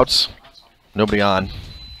 2 outs, nobody on.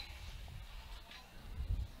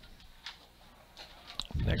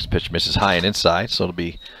 Next pitch misses high and inside, so it'll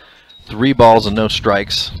be 3 balls and no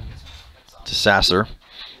strikes to Sasser.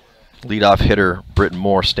 Leadoff hitter Britton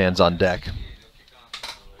Moore stands on deck.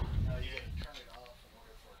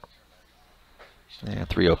 And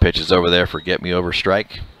 3-0 pitches over there for Get Me Over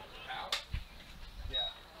strike.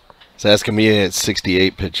 So Escamilla at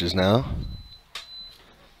 68 pitches now.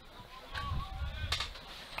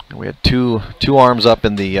 We had two arms up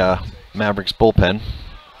in the Mavericks bullpen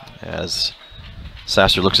as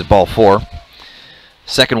Sasser looks at ball 4.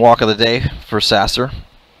 Second walk of the day for Sasser.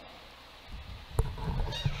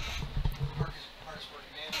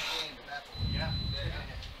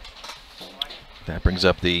 That brings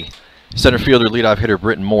up the center fielder, leadoff hitter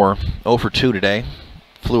Britton Moore. 0 for 2 today.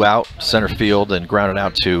 Flew out center field and grounded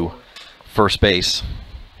out to first base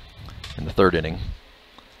in the 3rd inning.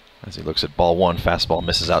 As he looks at ball 1, fastball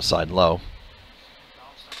misses outside low.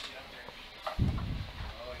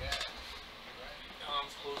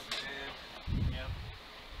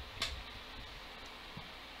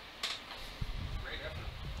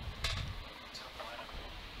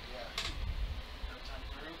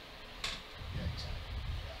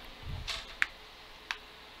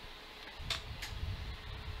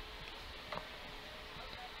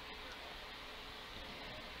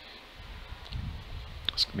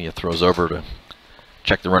 Mia throws over to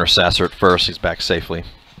check the runner Sasser at first. He's back safely.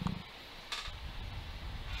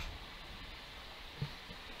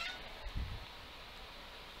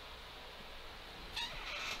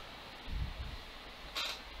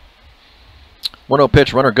 One 0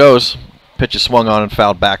 pitch, runner goes. Pitch is swung on and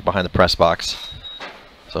fouled back behind the press box.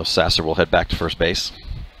 So Sasser will head back to first base.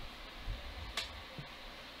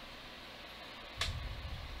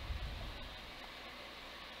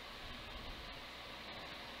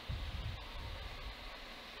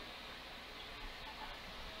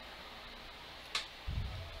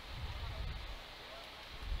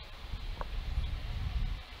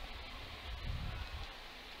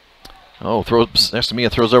 Oh,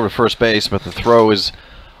 McNeil throws over to first base, but the throw is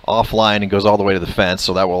offline and goes all the way to the fence,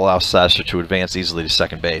 so that will allow Sasser to advance easily to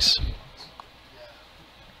second base.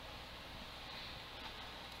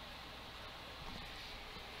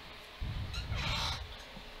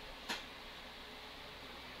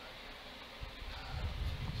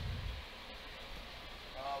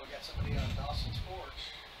 Oh, we got somebody on Dawson's porch.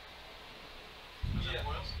 Yeah.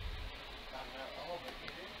 Oh, maybe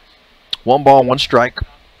it is. 1 ball, 1 strike.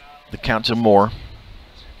 The count to Moore.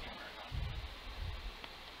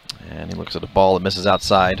 And he looks at a ball that misses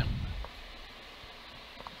outside.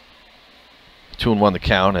 2-1 the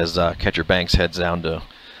count as catcher Banks heads down to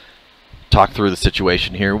talk through the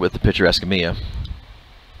situation here with the pitcher Escamilla.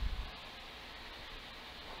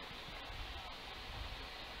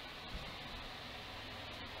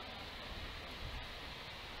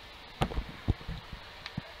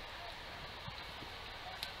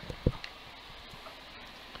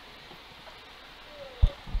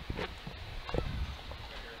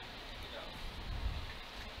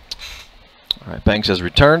 All right, Banks has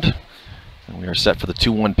returned, and we are set for the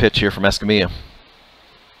 2-1 pitch here from Escamilla.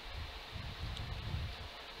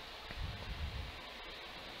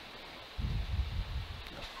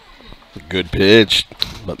 Good pitch,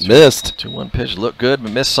 but missed. 2-1 pitch looked good,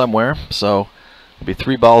 but missed somewhere. So it'll be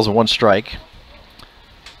 3 balls and 1 strike.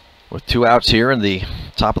 With 2 outs here in the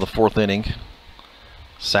top of the 4th inning.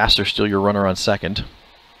 Sasser still your runner on second.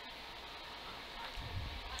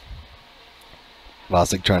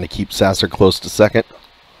 Vosick trying to keep Sasser close to second.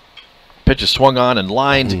 Pitch is swung on and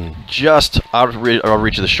lined just out of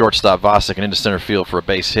reach of the shortstop Vosick and into center field for a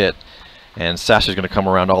base hit. And Sasser's going to come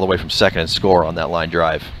around all the way from second and score on that line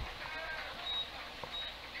drive.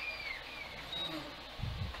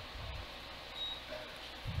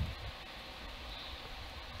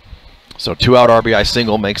 So 2-out RBI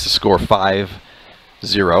single makes the score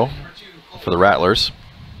 5-0 for the Rattlers.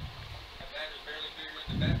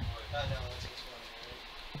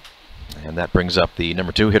 And that brings up the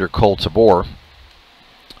number 2 hitter, Cole Tabor.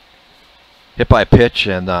 Hit by a pitch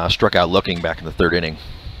and struck out looking back in the 3rd inning.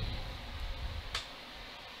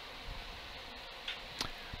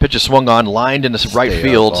 Pitch is swung on, lined into right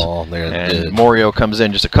field, and Morio comes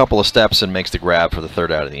in just a couple of steps and makes the grab for the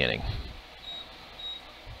 3rd out of the inning.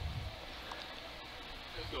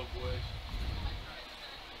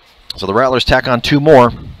 So the Rattlers tack on 2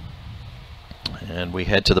 more, and we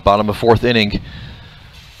head to the bottom of 4th inning.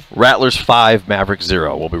 Rattlers 5, Mavericks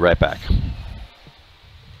 0. We'll be right back.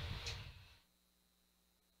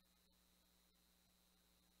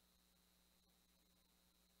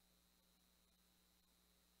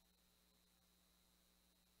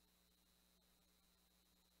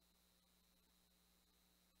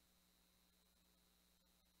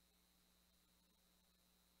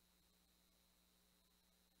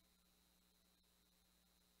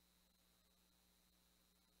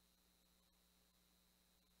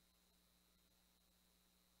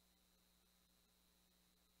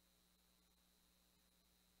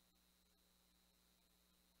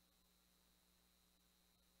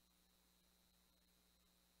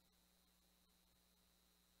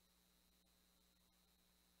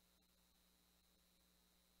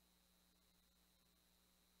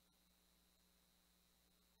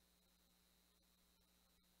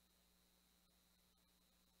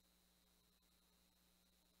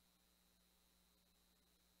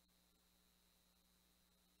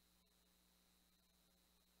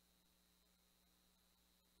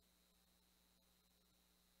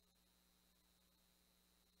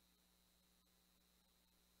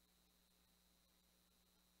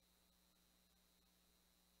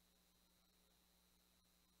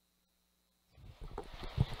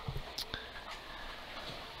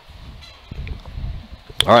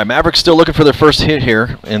 All right, Mavericks still looking for their first hit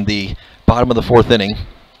here in the bottom of the 4th inning.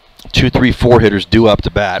 2, 3, 4 hitters due up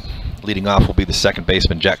to bat. Leading off will be the second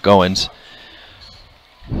baseman, Jack Goins.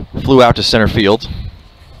 Flew out to center field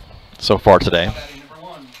so far today. Number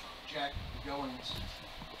 1, Jack Goins.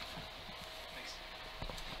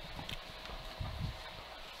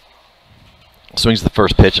 Swings the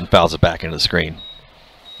first pitch and fouls it back into the screen.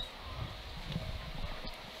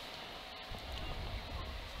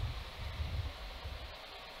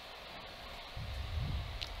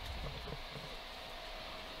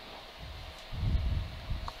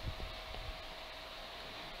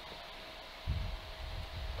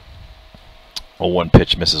 A 1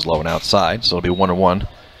 pitch misses low and outside, so it'll be 1-1.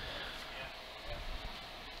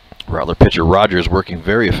 Rattler pitcher Rogers working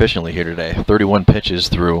very efficiently here today. 31 pitches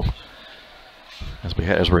through as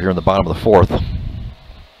we're here in the bottom of the 4th.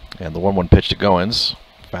 And the 1-1 pitch to Goins.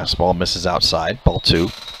 Fastball misses outside, ball 2.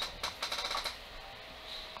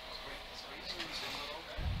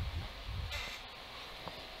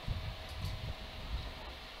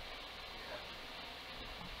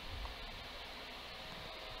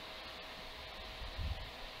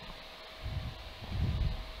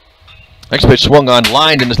 Next pitch swung on,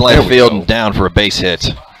 lined into left field and down for a base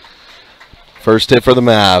hit. First hit for the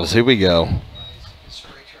Mavs. Here we go.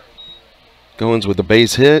 Goins with the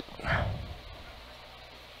base hit.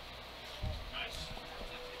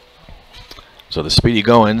 So the speedy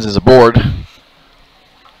Goins is aboard.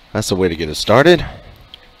 That's the way to get it started.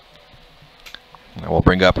 And we'll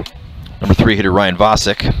bring up number 3 hitter Ryan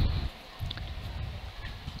Vosick.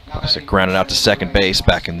 Vosick grounded out to second base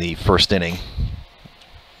back in the first inning.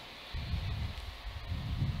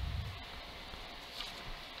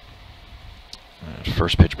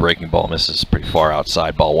 First pitch breaking ball misses pretty far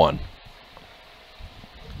outside, ball 1.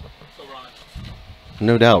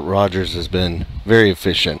 No doubt Rogers has been very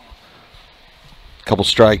efficient. Couple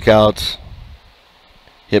strikeouts,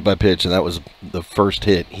 hit by pitch, and that was the first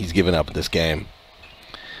hit he's given up in this game.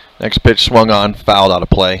 Next pitch swung on, fouled out of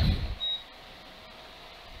play.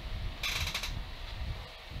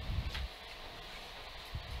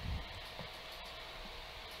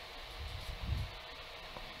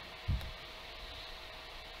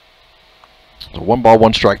 So 1 ball,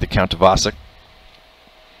 1 strike to count to Vosick.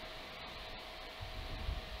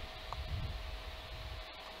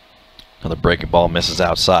 Another breaking ball misses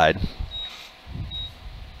outside.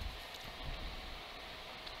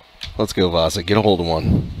 Let's go, Vosick. Get a hold of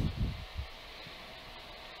one.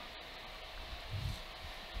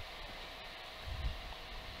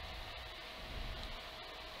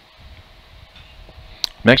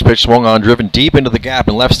 Next pitch swung on, driven deep into the gap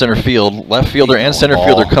in left center field. Left fielder and center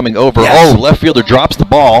fielder coming over. Yes. Oh, left fielder drops the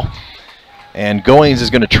ball. And Goins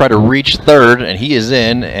is going to try to reach third, and he is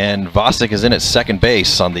in. And Vosick is in at second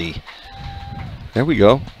base on the There we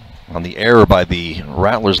go. On the error by the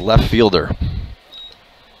Rattlers left fielder.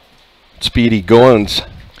 Speedy Goins.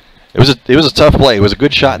 It was a tough play. It was a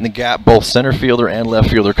good shot in the gap. Both center fielder and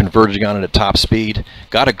left fielder converging on it at top speed.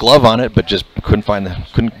 Got a glove on it, but just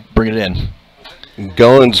couldn't bring it in.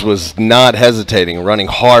 Goins was not hesitating, running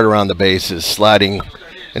hard around the bases, sliding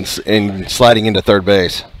and sliding into third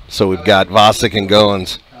base. So we've got Vosick and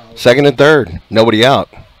Goins, second and third, nobody out.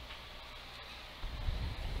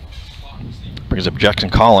 Brings up Jackson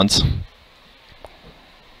Collins.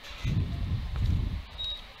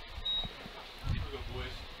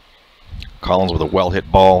 Collins with a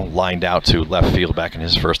well-hit ball lined out to left field back in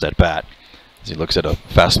his first at-bat as he looks at a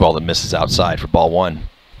fastball that misses outside for ball 1.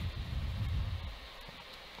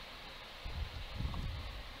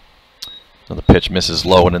 Another pitch misses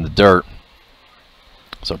low and in the dirt.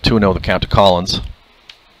 So 2-0 the count to Collins.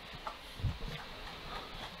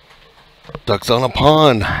 Ducks on a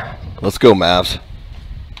pond. Let's go, Mavs.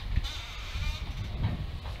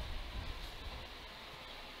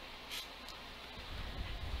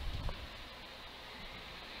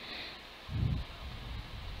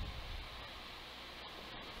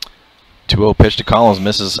 Two-0 pitch to Collins,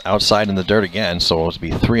 misses outside in the dirt again, so it'll be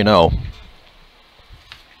 3-0.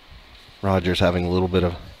 Rogers having a little bit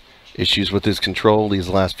of issues with his control these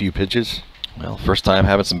last few pitches. Well, first time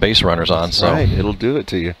having some base runners on, That's so right, it'll do it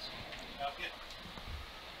to you.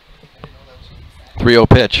 3-0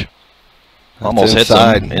 pitch. Almost hits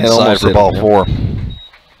him inside for ball 4.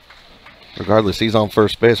 Regardless, he's on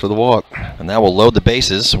first base with a walk. And that will load the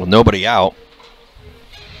bases with nobody out.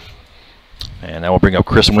 And that will bring up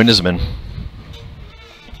Chris Windesman.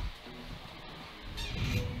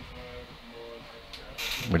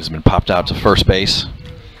 Windesman popped out to first base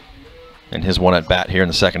in his one at bat here in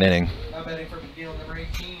the second inning. Now batting for McNeil, number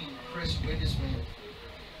 18, Chris Windesman.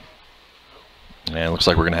 And it looks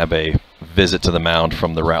like we're going to have a visit to the mound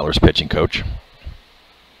from the Rattlers pitching coach.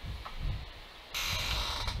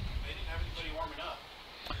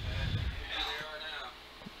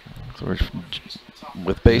 So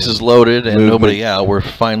with bases loaded and nobody out, we're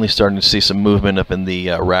finally starting to see some movement up in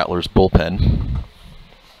the Rattlers bullpen.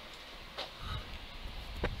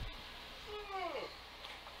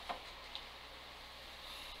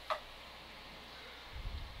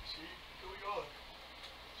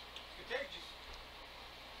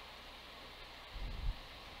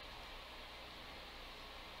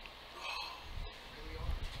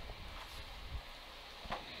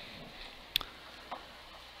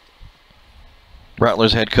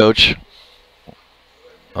 Rattlers head coach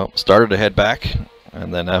started to head back,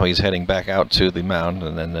 and then now he's heading back out to the mound,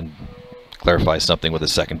 and then clarifies something with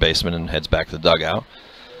his second baseman and heads back to the dugout.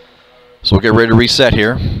 So we'll get ready to reset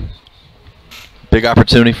here. Big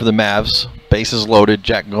opportunity for the Mavs. Bases loaded.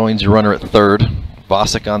 Jack Goins, your runner at third.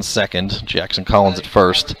 Vosick on second. Jackson Collins at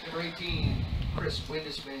first. Number 18, Chris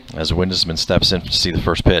Windesman. As Windesman steps in to see the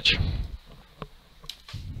first pitch.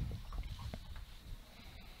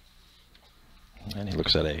 And he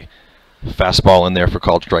looks at a fastball in there for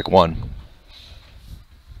called strike 1.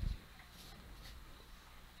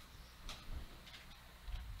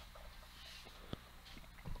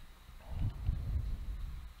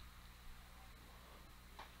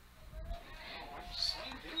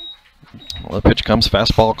 pitch comes,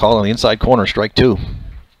 fastball call on the inside corner, strike 2.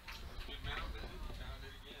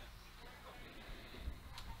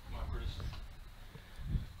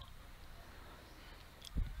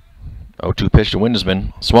 0-2 pitch to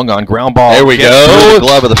Windesman. Swung on, ground ball. There we Gets go. through the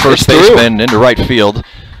glove of the first It's through. baseman into right field.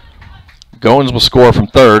 Goins will score from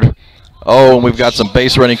third. Oh, and we've got some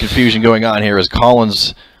base running confusion going on here as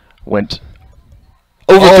Collins went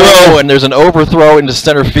overthrow, and there's an overthrow into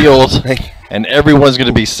center field, and everyone's going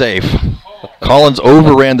to be safe. Collins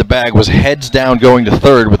overran the bag, was heads down going to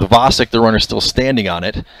third with Vosick, the runner, still standing on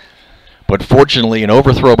it. But fortunately, an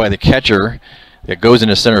overthrow by the catcher that goes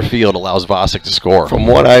into center field allows Vosick to score. From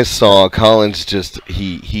what I saw, Collins just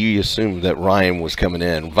he assumed that Ryan was coming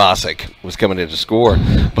in. Vosick was coming in to score,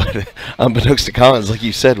 but unbeknownst to Collins, like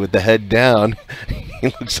you said, with the head down, he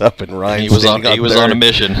looks up and Ryan. He was on a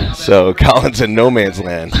mission. So Collins in no man's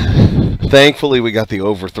land. Thankfully, we got the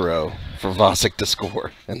overthrow for Vosick to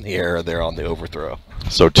score, and the error there on the overthrow.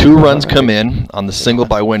 So 2 runs come in on the single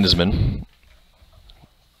by Windesman.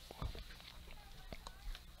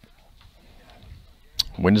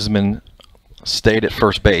 Windesman stayed at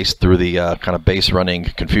first base through the kind of base running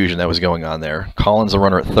confusion that was going on there. Collins, the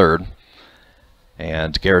runner, at third.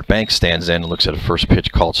 And Garrett Banks stands in and looks at a first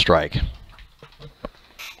pitch called strike.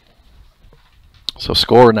 So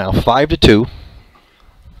score now 5-2.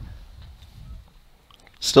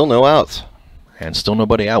 Still no outs. And still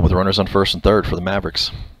nobody out with runners on first and third for the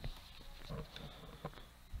Mavericks.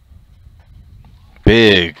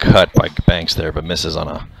 Big cut by Banks there, but misses on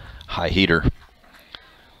a high heater.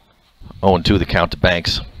 0-2 the count to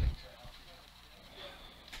Banks.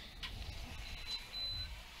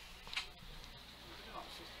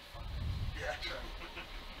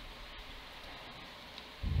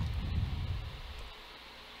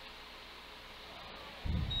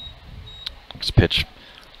 Next pitch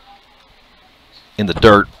in the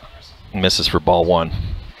dirt, misses for ball 1.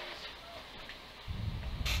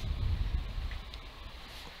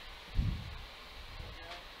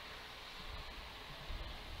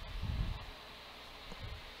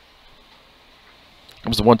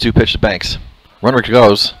 Comes the 1-2 pitch to Banks. Runner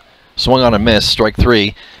goes, swung on a miss, strike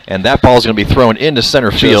 3, and that ball is going to be thrown into center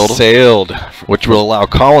field. Just sailed. Which will allow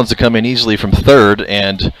Collins to come in easily from third,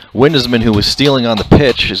 and Windesman, who was stealing on the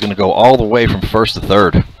pitch, is going to go all the way from first to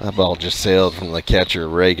third. That ball just sailed from the catcher,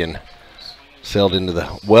 Reagan. Sailed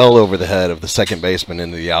into well over the head of the second baseman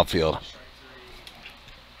into the outfield.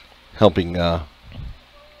 Helping, oh,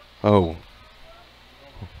 hold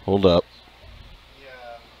up.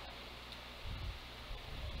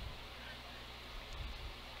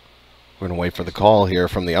 We're going to wait for the call here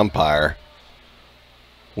from the umpire.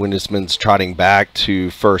 Windesman's trotting back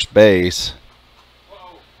to first base.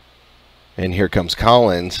 And here comes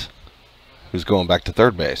Collins, who's going back to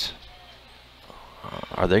third base.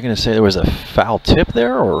 Are they going to say there was a foul tip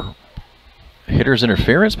there, or hitter's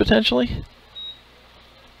interference potentially?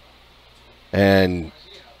 And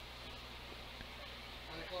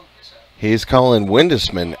he's calling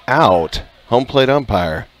Windesman out, home plate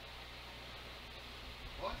umpire.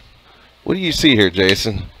 What do you see here,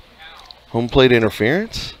 Jason? Home plate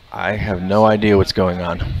interference? I have no idea what's going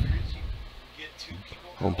on.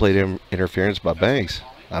 Home plate interference by Banks.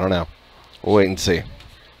 I don't know. We'll wait and see.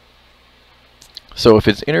 So if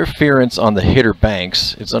it's interference on the hitter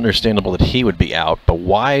Banks, it's understandable that he would be out. But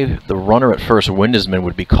why the runner at first, Windesman,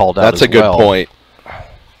 would be called out That's as well? That's a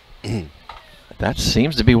good point. That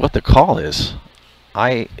seems to be what the call is.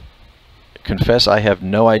 I confess I have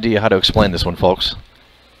no idea how to explain this one, folks.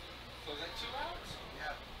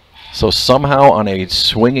 So somehow on a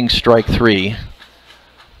swinging strike 3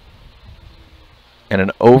 and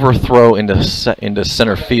an overthrow into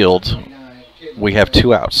center field, we have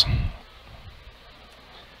 2 outs.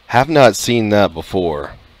 Have not seen that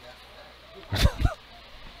before.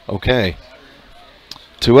 Okay.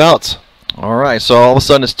 2 outs. All right, so all of a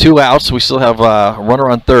sudden it's 2 outs. We still have a runner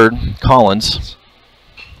on third, Collins.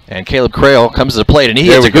 And Caleb Crail comes to the plate, and he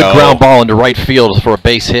hits a good ground ball into right field for a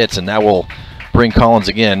base hit, and that will bring Collins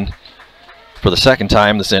again for the second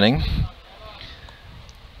time this inning.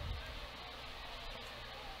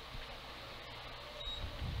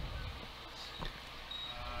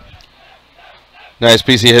 Nice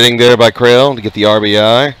piece of hitting there by Crail to get the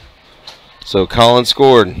RBI. So Collins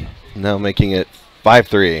scored, now making it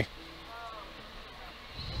 5-3.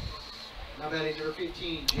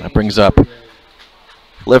 That brings up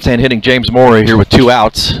left-hand hitting James Morey here with 2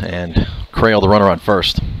 outs, and Crail the runner on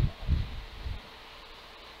first.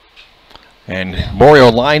 And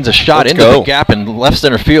Morio lines a shot into the gap in left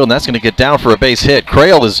center field, and that's going to get down for a base hit.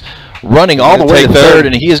 Crail is running all the way to third,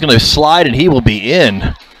 and he is going to slide, and he will be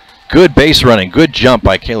in. Good base running, good jump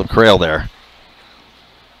by Caleb Crail there.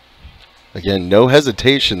 Again, no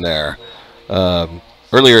hesitation there.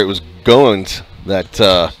 Earlier it was Goins that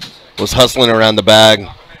was hustling around the bag,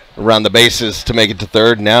 around the bases to make it to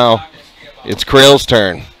third. Now it's Crail's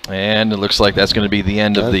turn. And it looks like that's going to be the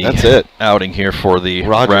end of the That's it. outing here for the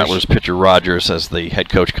Rogers. Rattlers pitcher Rogers as the head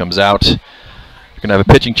coach comes out. We're going to have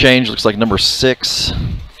a pitching change. Looks like number 6,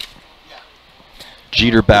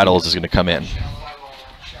 Jeter Battles, is going to come in.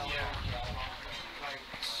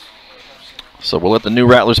 So we'll let the new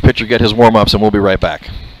Rattlers pitcher get his warm-ups, and we'll be right back.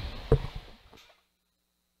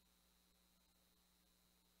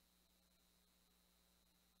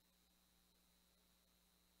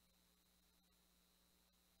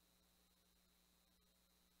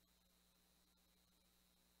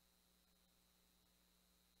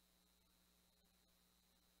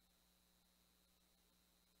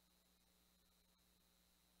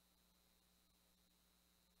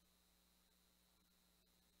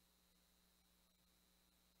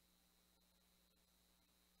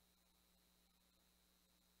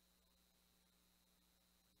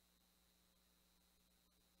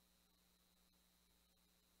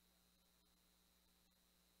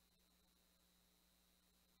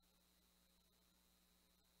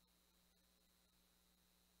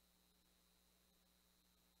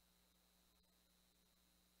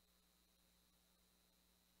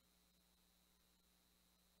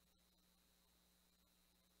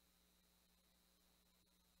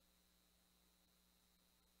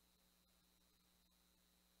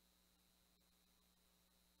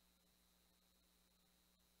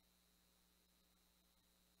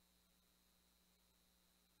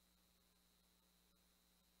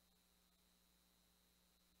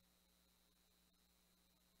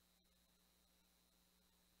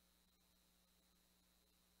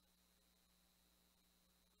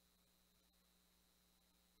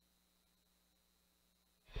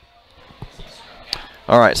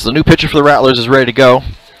 All right, so the new pitcher for the Rattlers is ready to go,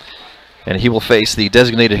 and he will face the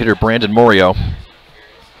designated hitter Brandon Morio.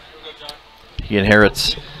 He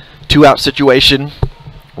inherits 2-out situation,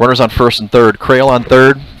 runners on first and third. Crail on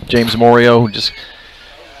third, James Morio, who just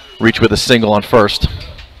reached with a single on first.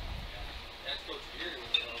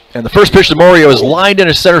 And the first pitch to Morio is lined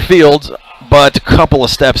into center field, but a couple of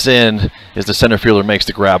steps in as the center fielder makes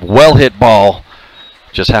the grab. Well hit ball,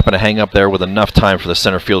 just happened to hang up there with enough time for the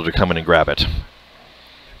center fielder to come in and grab it.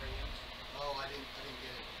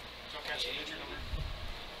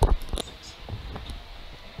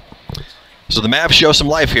 So the Mavs show some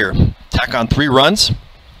life here. Tack on 3 runs.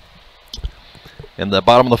 In the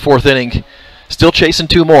bottom of the 4th inning, still chasing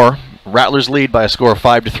 2 more. Rattlers lead by a score of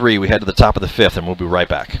 5-3. We head to the top of the 5th, and we'll be right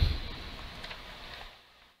back.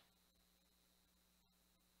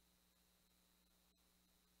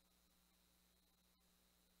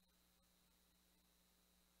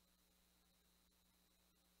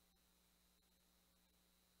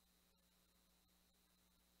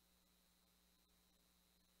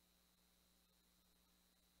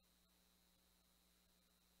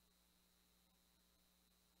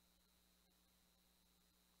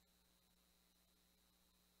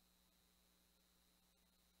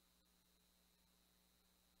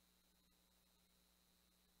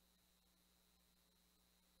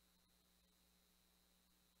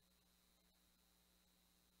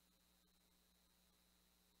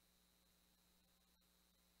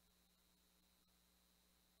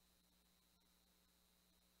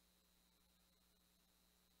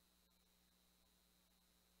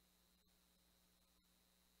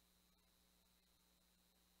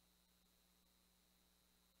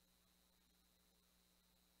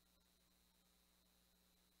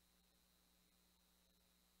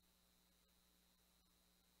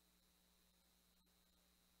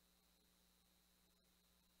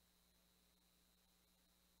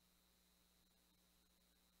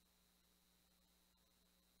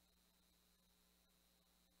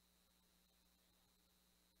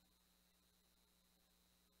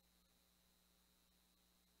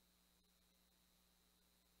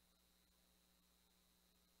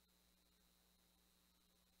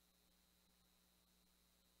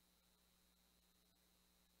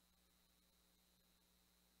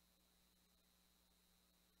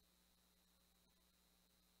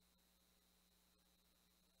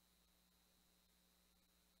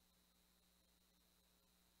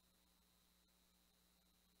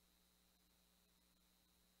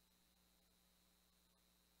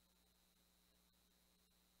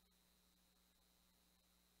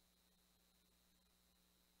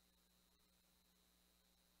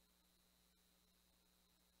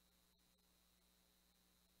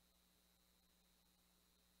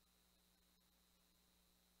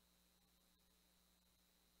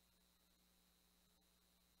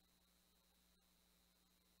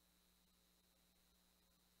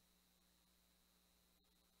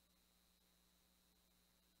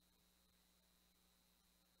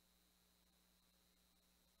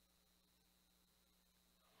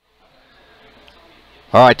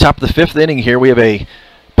 All right, top of the 5th inning here. We have a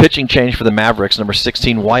pitching change for the Mavericks. Number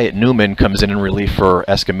 16, Wyatt Newman, comes in relief for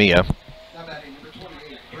Escamilla.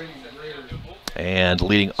 And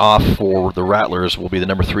leading off for the Rattlers will be the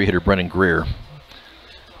number 3 hitter, Brennan Greer,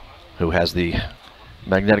 who has the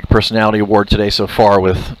Magnetic Personality Award today so far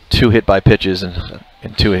with 2 hit by pitches and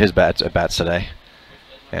 2 of his at bats today.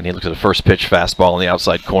 And he looks at the first pitch fastball in the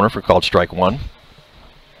outside corner for called strike 1.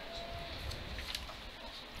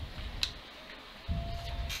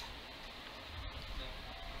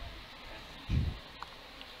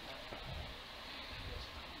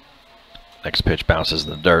 Next pitch bounces in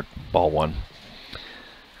the dirt, ball 1.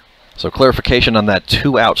 So clarification on that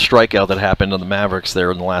 2-out strikeout that happened on the Mavericks there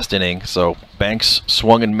in the last inning. So Banks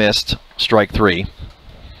swung and missed, strike 3.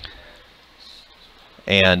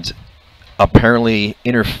 And apparently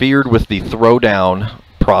interfered with the throwdown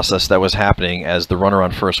process that was happening as the runner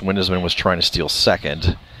on first, Windesman, was trying to steal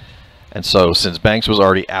second. And so since Banks was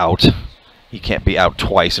already out, he can't be out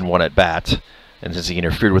twice in one at bat. And since he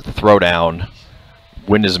interfered with the throwdown,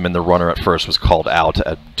 Windesman, the runner at first, was called out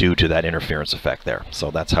due to that interference effect there. So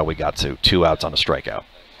that's how we got to 2 outs on a strikeout.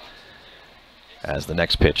 As the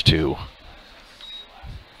next pitch to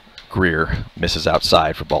Greer misses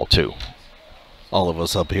outside for ball 2. All of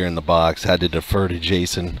us up here in the box had to defer to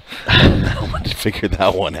Jason to figure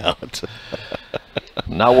that one out.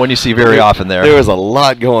 Not one you see very often there. There was a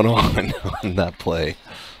lot going on that play.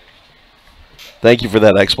 Thank you for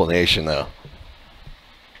that explanation, though.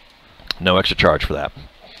 No extra charge for that.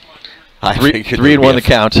 3-1 the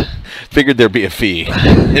count. Figured there'd be a fee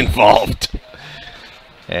involved.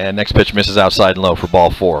 And next pitch misses outside and low for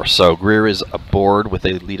ball 4. So Greer is aboard with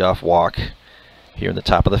a leadoff walk here in the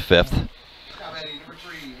top of the 5th.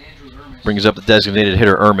 Brings up the designated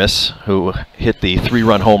hitter Ermis, who hit the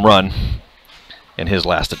 3-run home run in his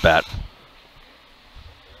last at bat.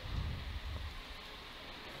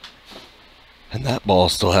 And that ball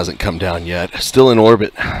still hasn't come down yet. Still in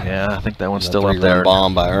orbit. Yeah, I think that one's still up there.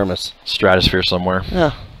 Bomb by Ermis. Stratosphere somewhere.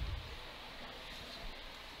 Yeah.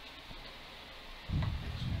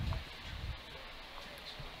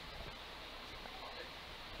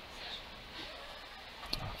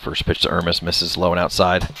 First pitch to Ermis, misses low and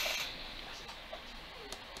outside.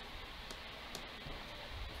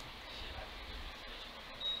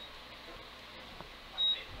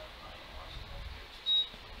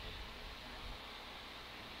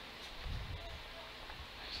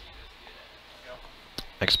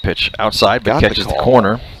 Next pitch outside, but catches the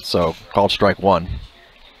corner, so called strike 1.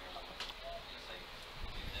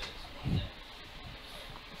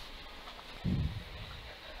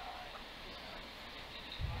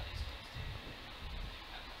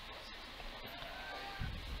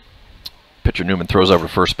 Pitcher Newman throws over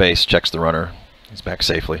to first base, checks the runner. He's back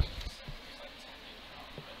safely.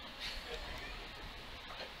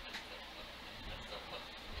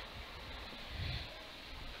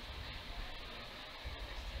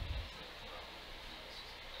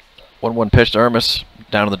 One pitch to Ermis,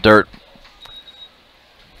 down in the dirt.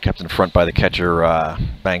 Kept in front by the catcher,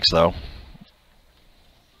 Banks, though.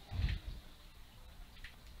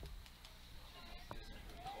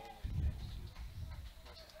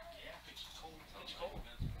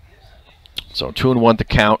 So 2-1 to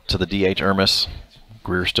count to the DH Ermis.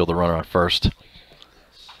 Greer still the runner on first.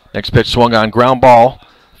 Next pitch swung on, ground ball,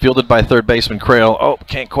 fielded by third baseman Crail. Oh,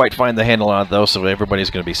 can't quite find the handle on it, though, so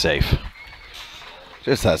everybody's going to be safe.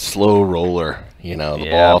 Just that slow roller, you know, the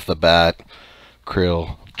ball off the bat.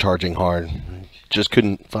 Krill charging hard. Just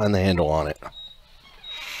couldn't find the handle on it.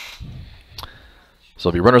 So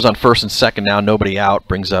there'll be runners on first and second now, nobody out.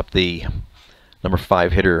 Brings up the number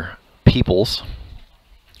 5 hitter, Peoples.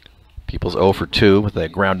 Peoples 0 for 2 with a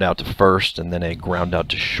ground out to first and then a ground out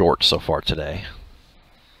to short so far today.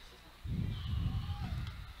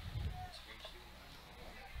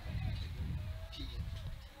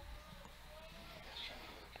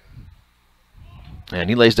 And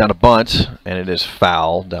he lays down a bunt, and it is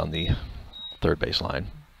foul down the third base line.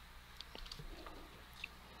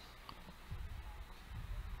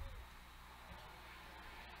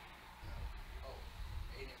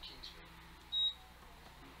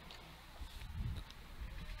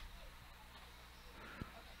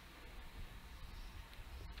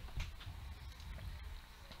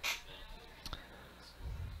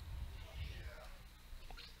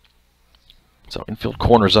 So infield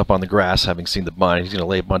corners up on the grass, having seen the bunt. He's going to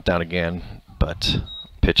lay a bunt down again, but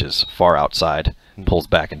pitches far outside and pulls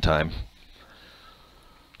back in time.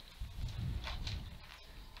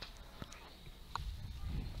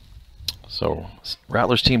 So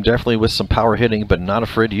Rattlers team definitely with some power hitting, but not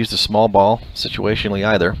afraid to use the small ball situationally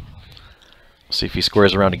either. We'll see if he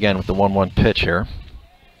squares around again with the 1-1 pitch here.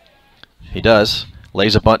 He does.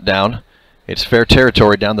 Lays a bunt down. It's fair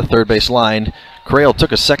territory down the third base line. Crail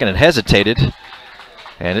took a second and hesitated,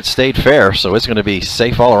 and it stayed fair, so it's going to be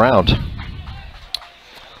safe all around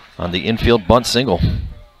on the infield bunt single.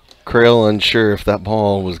 Crail unsure if that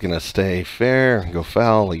ball was going to stay fair and go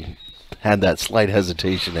foul. He had that slight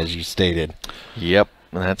hesitation, as you stated. Yep,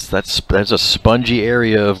 that's a spongy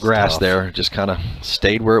area of grass tough. there. Just kind of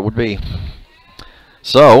stayed where it would be.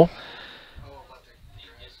 So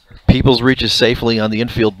Peoples reaches safely on the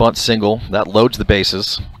infield bunt single. That loads the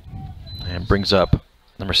bases and brings up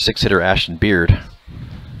number 6 hitter Ashton Beard.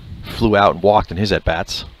 Flew out and walked in his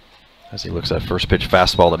at-bats as he looks at first pitch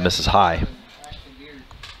fastball that misses high.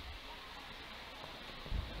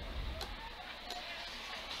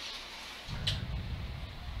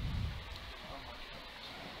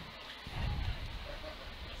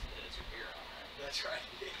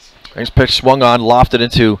 Next pitch swung on, lofted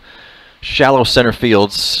into shallow center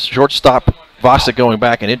field. Shortstop Vosick going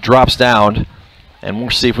back, and it drops down. And we'll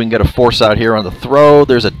see if we can get a force out here on the throw.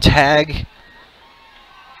 There's a tag.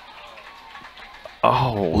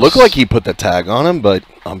 Oh, Looked like he put the tag on him, but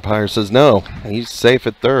umpire says no. He's safe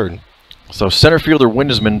at third. So center fielder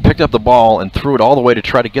Windesman picked up the ball and threw it all the way to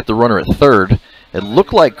try to get the runner at third. It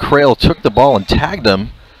looked like Crail took the ball and tagged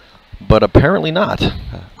him, but apparently not.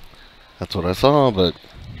 That's what I saw, but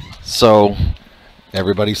So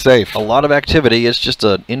everybody's safe. a lot of activity. It's just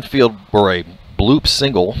an infield or a bloop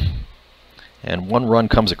single, and 1 run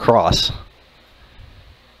comes across,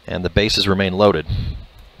 and the bases remain loaded.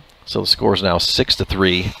 So the score is now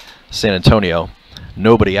 6-3 San Antonio.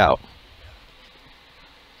 Nobody out.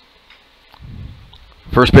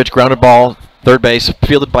 First pitch, grounded ball, third base,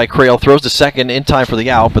 fielded by Crail, throws to second in time for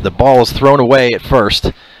the out, but the ball is thrown away at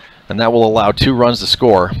first, and that will allow 2 runs to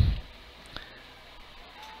score.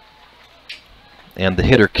 And the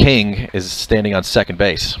hitter King is standing on second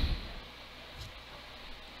base.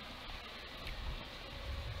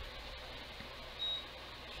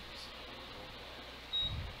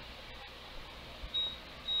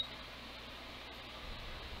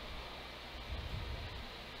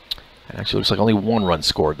 It actually looks like only 1 run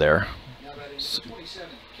scored there. Now that is 27,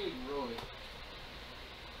 King Roy.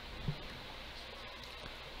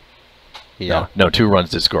 Yeah. No, 2 runs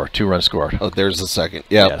did score. 2 runs scored. Oh, there's the second.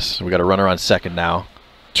 Yeah. Yes, we got a runner on second now.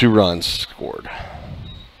 2 runs scored.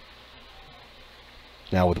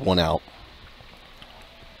 Now with 1 out.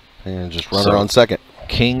 And just runner So- on second.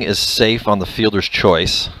 King is safe on the fielder's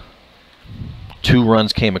choice. 2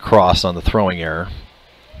 runs came across on the throwing error.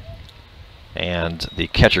 And the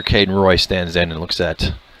catcher Caden Roy stands in and looks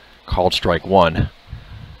at called strike 1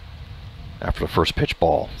 after the first pitch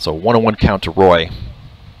ball. So 1-1 count to Roy.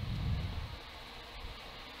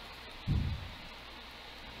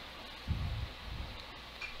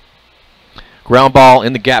 Ground ball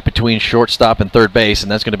in the gap between shortstop and third base,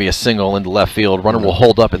 and that's going to be a single into left field. Runner will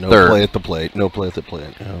hold up at No third. play at the plate. No play at the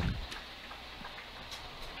plate. No.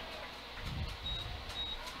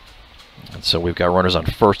 And so we've got runners on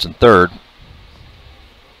first and third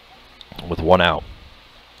with 1 out.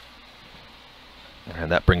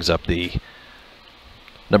 And that brings up the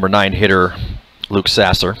number 9 hitter, Luke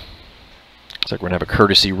Sasser. Looks like we're going to have a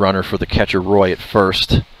courtesy runner for the catcher, Roy, at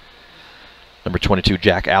first. Number 22,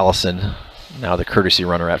 Jack Allison, now the courtesy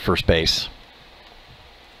runner at first base.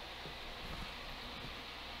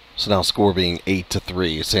 So now score being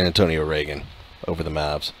 8-3, San Antonio Reagan over the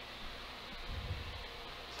Mavs.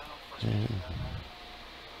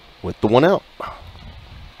 With the 1 out.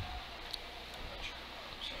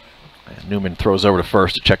 And Newman throws over to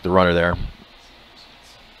first to check the runner there.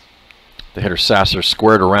 The hitter Sasser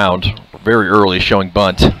squared around very early, showing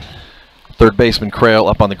bunt. Third baseman Crail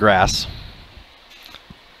up on the grass.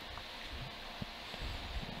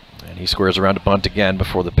 And he squares around to bunt again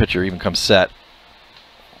before the pitcher even comes set.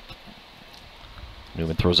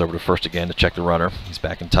 Newman throws over to first again to check the runner. He's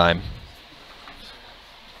back in time.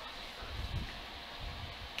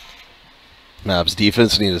 Mavs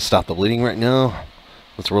defense need to stop the bleeding right now.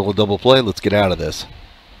 Let's roll a double play. Let's get out of this.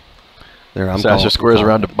 There, Sasser squares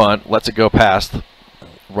around to bunt, lets it go past.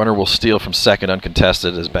 Runner will steal from second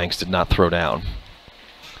uncontested as Banks did not throw down.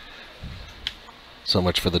 So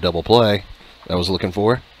much for the double play I was looking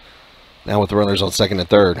for. Now with the runners on second and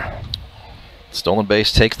third. Stolen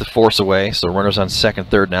base takes the force away, so runners on second,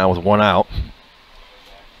 third now with 1 out.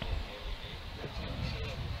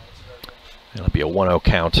 It'll be a 1-0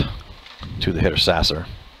 count to the hitter Sasser.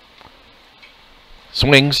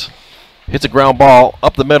 Swings, hits a ground ball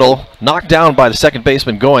up the middle, knocked down by the second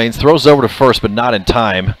baseman Goins, throws over to first but not in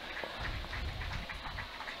time.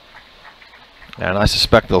 And I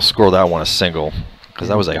suspect they'll score that one a single because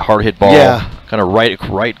that was a hard hit ball kind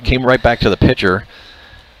of came right back to the pitcher,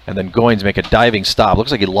 and then Goins make a diving stop.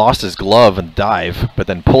 Looks like he lost his glove and dive, but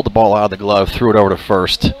then pulled the ball out of the glove, threw it over to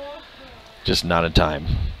first, just not in time.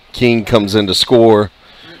 King comes in to score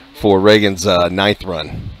for Reagan's 9th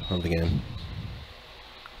run of the game.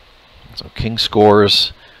 So King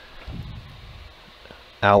scores.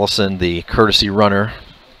 Allison, the courtesy runner,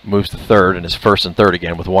 moves to third and is first and third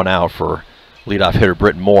again with 1 out for leadoff hitter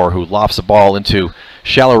Britton Moore, who lofts the ball into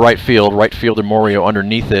shallow right field. Right fielder Morio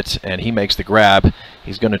underneath it, and he makes the grab.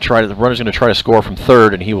 He's going to try. The runner's going to try to score from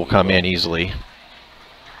third, and he will come in easily.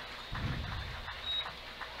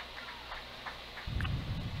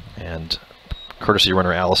 And courtesy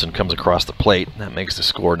runner Allison comes across the plate. That makes the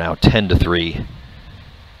score now 10-3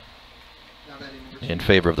 in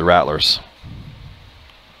favor of the Rattlers.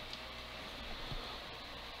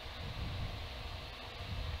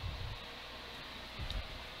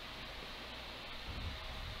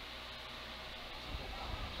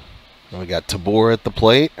 We got Tabor at the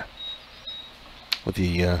plate with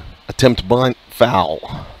the attempt bunt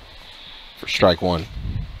foul for strike 1.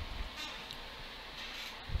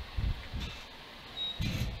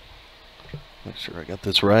 Make sure I got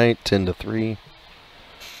this right. 10-3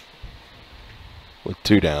 with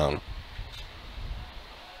 2 down.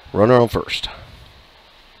 Runner on first.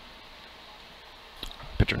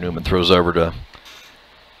 Pitcher Newman throws over to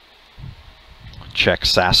check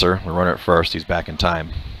Sasser. The runner at first. He's back in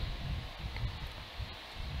time.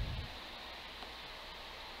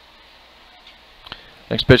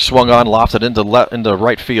 Next pitch swung on, lofted into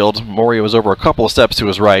right field. Morio was over a couple of steps to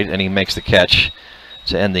his right, and he makes the catch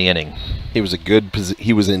to end the inning. He was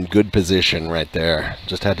in good position right there.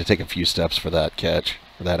 Just had to take a few steps for that catch,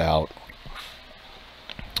 for that out.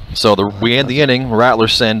 So we end the inning.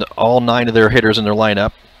 Rattlers send all 9 of their hitters in their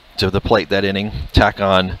lineup to the plate that inning, tack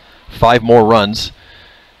on 5 more runs,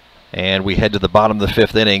 and we head to the bottom of the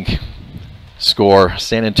 5th inning. Score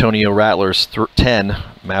San Antonio Rattlers 10,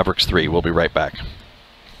 Mavericks 3. We'll be right back.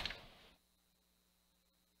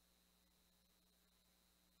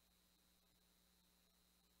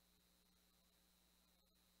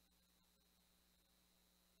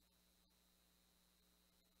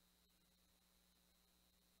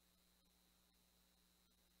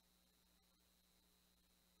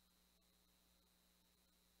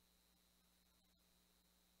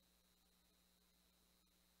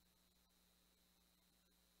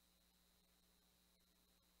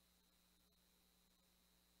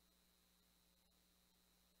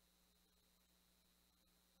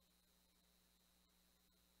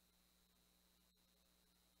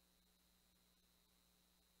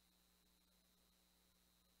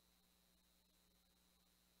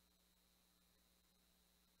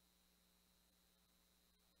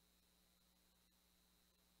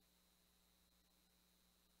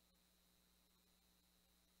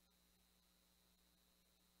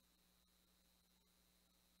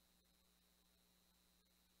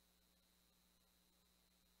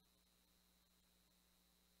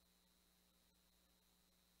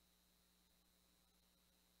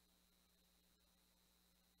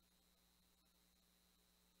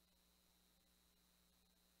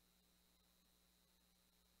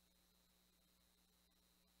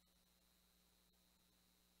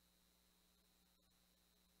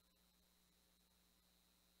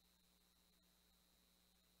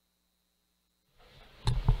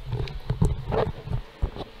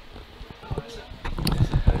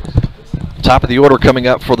 Top of the order coming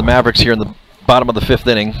up for the Mavericks here in the bottom of the 5th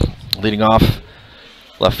inning. Leading off,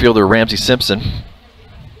 left fielder Ramsey Simpson.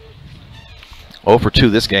 0 for 2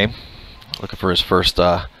 this game. Looking for his first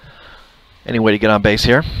any way to get on base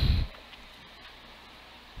here.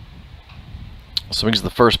 Swings the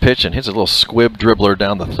first pitch and hits a little squib dribbler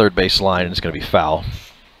down the third base line, and it's going to be foul.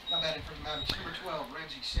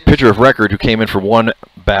 Pitcher of record who came in for 1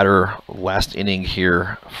 batter last inning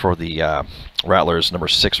here for the Rattlers, number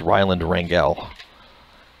 6, Ryland Rangel.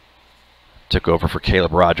 Took over for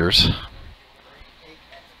Caleb Rogers.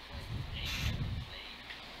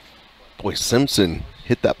 Boy, Simpson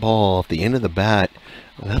hit that ball off the end of the bat.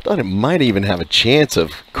 I thought it might even have a chance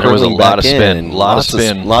of curling. There was a lot of spin.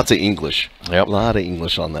 Lots of English. Yep. A lot of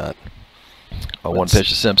English on that. A 1 pitch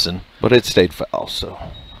to Simpson. But it stayed foul, so.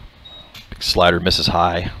 Big slider misses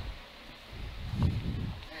high.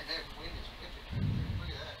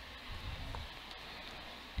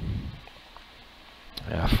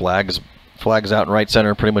 Yeah, flags out in right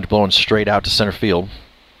center, pretty much blowing straight out to center field.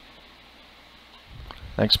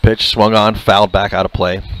 Next pitch swung on, fouled back out of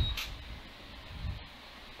play.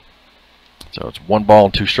 So it's 1 ball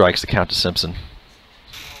and 2 strikes to count to Simpson.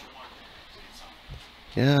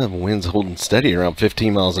 Yeah, the wind's holding steady around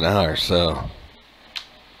 15 miles an hour, so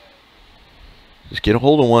Just get a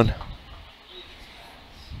hold of one.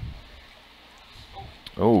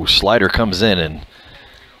 Oh, slider comes in and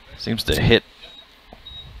seems to hit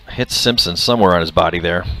Simpson somewhere on his body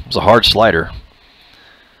there. It was a hard slider.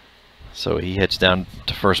 So he heads down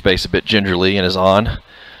to first base a bit gingerly and is on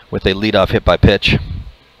with a leadoff hit by pitch.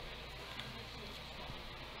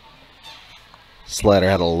 Slider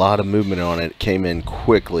had a lot of movement on it. It came in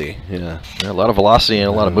quickly. Yeah, a lot of velocity and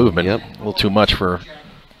a lot of movement. Yep. A little too much for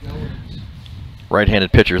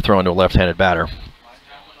right-handed pitcher throwing to a left-handed batter.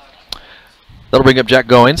 That'll bring up Jack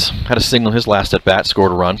Goins. Had a single his last at bat,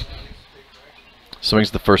 scored a run.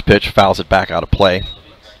 Swings the first pitch, fouls it back out of play.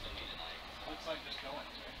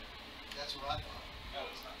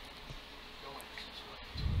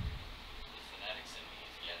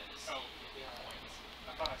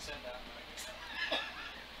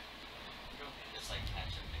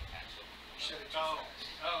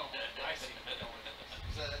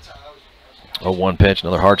 Oh, 1 pitch,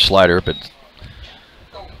 another hard slider, but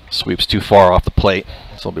sweeps too far off the plate.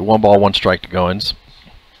 So it'll be 1 ball, 1 strike to Goins.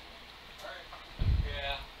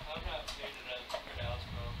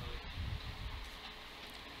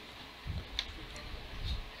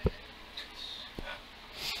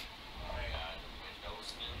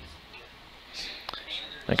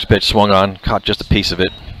 Next pitch swung on, caught just a piece of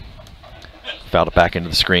it. Fouled it back into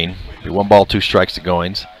the screen. Be 1 ball, 2 strikes to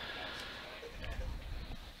Goins.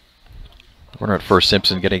 Runner at first,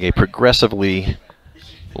 Simpson getting a progressively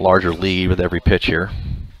larger lead with every pitch here.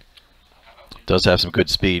 Does have some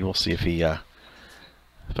good speed. We'll see if he if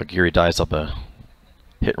Aguirre dies up a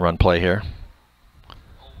hit and run play here.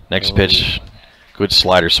 Next pitch, good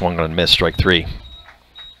slider, swung on and missed, strike 3.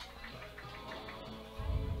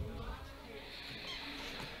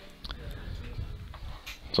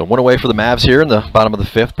 So 1 away for the Mavs here in the bottom of the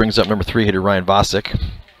 5th. Brings up number 3 hitter Ryan Vosick.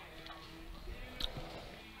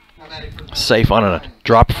 Safe on a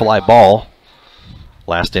drop fly ball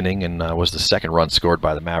last inning, and was the 2nd run scored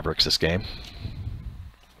by the Mavericks this game.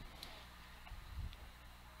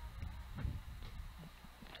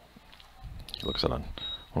 He looks at one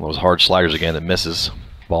of those hard sliders again that misses.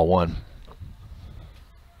 Ball 1.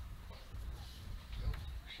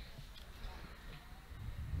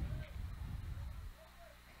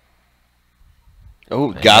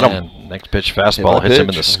 Oh, got him. And next pitch fastball hits him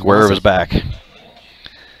in the square of his back.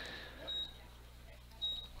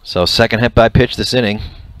 So 2nd hit by pitch this inning.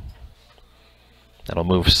 That'll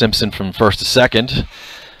move Simpson from first to second.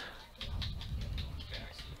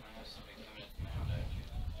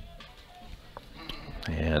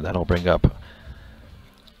 And that'll bring up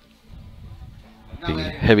the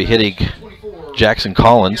heavy hitting Jackson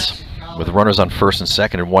Collins with runners on first and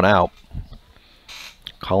second and 1 out.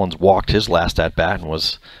 Collins walked his last at bat and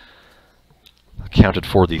was accounted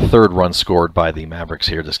for the 3rd run scored by the Mavericks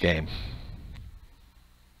here this game.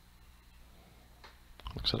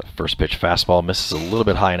 Looks at a first pitch fastball, misses a little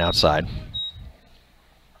bit high and outside.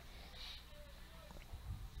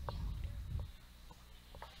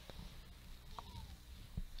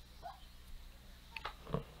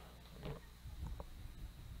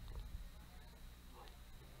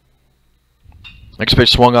 Next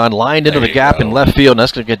pitch swung on, lined into the gap in left field, and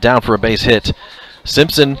that's going to get down for a base hit.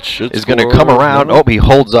 Simpson is going to come around. Oh, he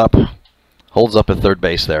holds up at third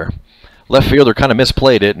base there. Left fielder kind of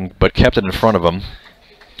misplayed it, but kept it in front of him.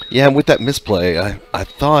 Yeah, and with that misplay, I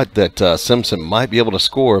thought that Simpson might be able to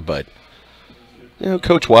score, but you know,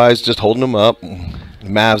 Coach Wise just holding him up.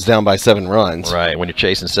 Mavs down by 7 runs. Right, when you're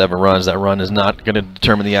chasing 7 runs, that run is not going to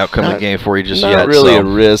determine the outcome of the game for you just yet. Not really a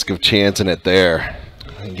risk of chancing it there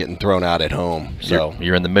and getting thrown out at home. So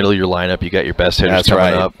you're in the middle of your lineup. You got your best hitters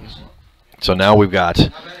coming up. So now we've got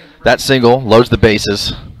that single, loads the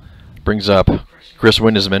bases, brings up Chris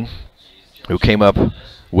Windesman, who came up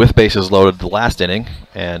with bases loaded the last inning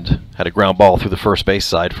and had a ground ball through the first base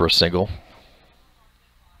side for a single.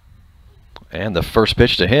 And the first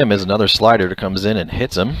pitch to him is another slider that comes in and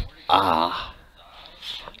hits him.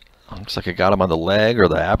 Looks like it got him on the leg or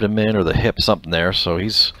the abdomen or the hip, something there. So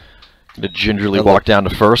he's going to gingerly walk down to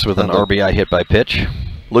first with an RBI hit by pitch.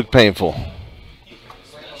 Looked painful.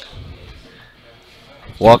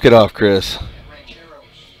 Walk it off, Chris.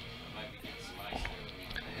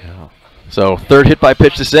 So 3rd hit by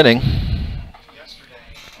pitch this inning.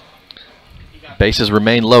 Bases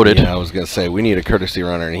remain loaded. Yeah, I was going to say, we need a courtesy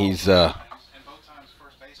runner, and he's, who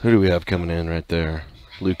do we have coming in right there?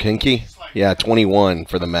 Luke Hinkie? Yeah, 21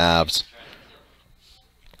 for the Mavs.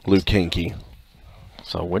 Luke Hinkie.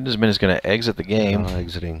 So Windesman is going to exit the game.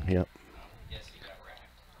 Exiting, yep.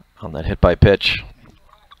 On that hit by pitch.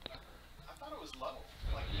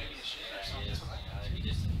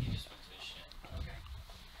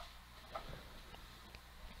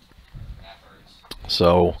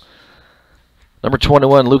 So number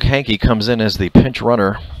 21, Luke Hankey, comes in as the pinch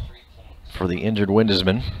runner for the injured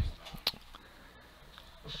Windisman.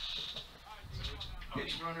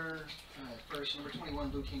 Pitch runner, first, number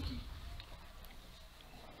 21, Luke Hankey.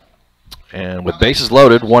 And with bases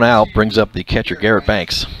loaded, 1 out, brings up the catcher Garrett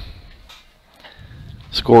Banks.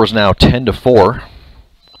 Score is now 10-4.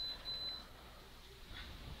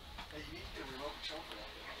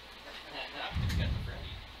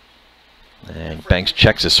 And Banks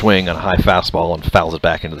checks his swing on a high fastball and fouls it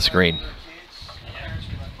back into the screen.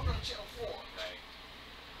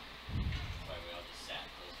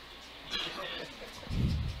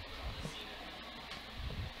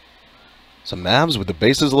 So Mavs with the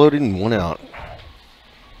bases loaded and 1 out.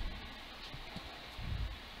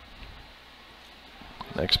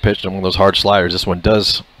 Next pitch on one of those hard sliders. This one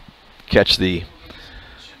does catch the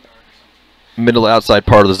middle outside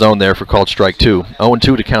part of the zone there for called strike 2.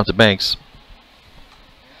 0-2 to count to Banks.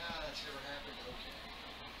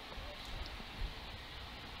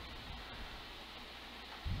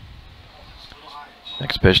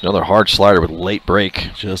 Next pitch, another hard slider with late break.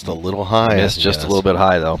 Just a little high. Missed just a little bit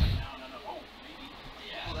high, though.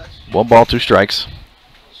 1 ball, 2 strikes.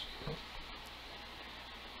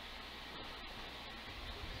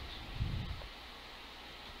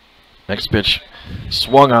 Next pitch,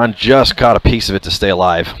 swung on, just caught a piece of it to stay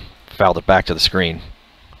alive. Fouled it back to the screen.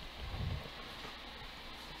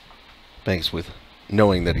 Banks, with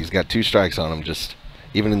knowing that he's got 2 strikes on him, just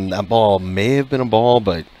even that ball may have been a ball,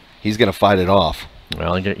 but he's going to fight it off.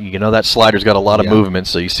 Well, you know that slider's got a lot of movement,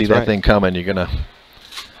 so you see that thing coming, you're going to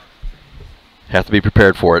have to be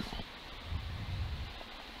prepared for it.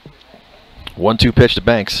 1-2 pitch to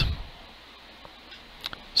Banks.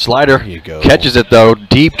 Slider catches it, though.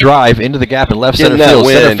 Deep drive into the gap in left center field.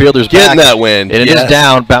 Center fielder's back. That wind. And it is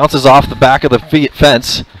down. Bounces off the back of the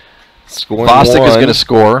fence. Bostic is going to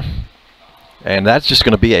score. And that's just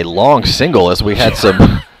going to be a long single, as we had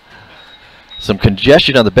some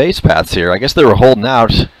congestion on the base paths here. I guess they were holding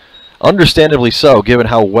out. Understandably so, given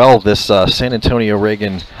how well this San Antonio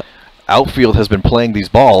Reagan outfield has been playing these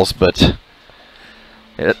balls. But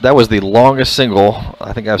that was the longest single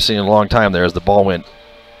I think I've seen in a long time there, as the ball went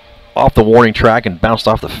off the warning track and bounced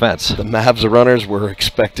off the fence. The Mavs runners were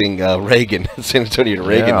expecting Reagan, San Antonio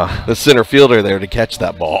Reagan, the center fielder there, to catch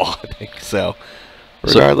that ball. I think so.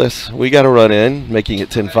 Regardless, we got a run in, making it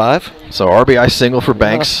 10-5. So RBI single for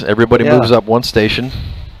Banks. Everybody moves up 1 station.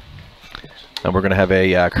 And we're going to have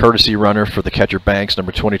a courtesy runner for the catcher Banks,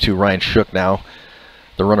 number 22 Ryan Shook, now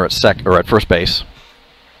the runner at first base.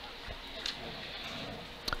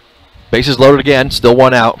 Bases loaded again, still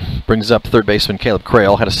 1 out. Brings up third baseman Caleb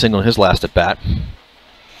Crail. Had a single in his last at bat.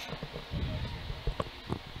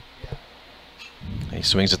 He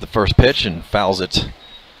swings at the first pitch and fouls it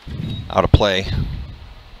out of play.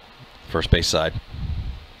 First base side.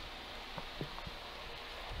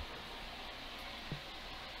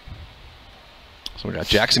 So we got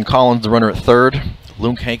Jackson Collins, the runner at third.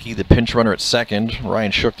 Luke Hankey, the pinch runner at second.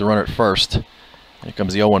 Ryan Shook, the runner at first. Here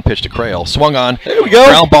comes the 0-1 pitch to Crail. Swung on. There we go.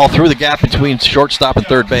 Ground ball through the gap between shortstop and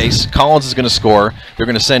third base. Collins is going to score. They're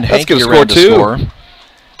going to send Hankey around to score.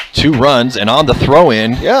 2 runs, and on the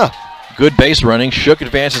throw-in, good base running. Shook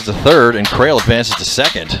advances to third, and Crail advances to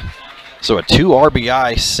second. So a 2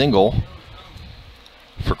 RBI single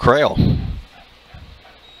for Crail.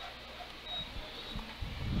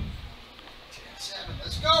 10-7,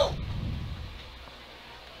 let's go.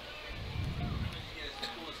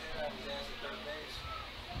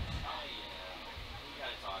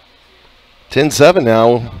 10-7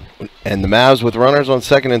 now, and the Mavs with runners on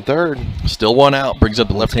second and third. Still 1 out. Brings up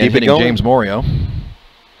the left-hand hitting James Morio.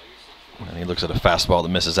 And he looks at a fastball that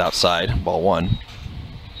misses outside. Ball 1.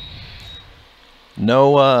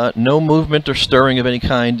 No movement or stirring of any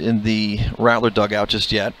kind in the Rattler dugout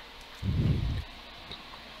just yet.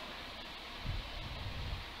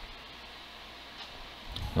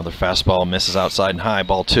 Another fastball misses outside and high.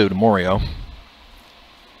 Ball 2 to Morio.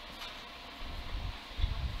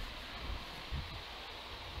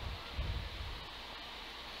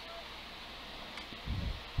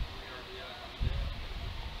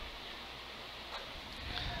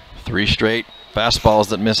 Three straight fastballs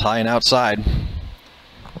that miss high and outside.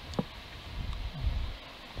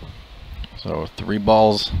 So 3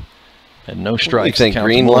 balls and no strikes. You think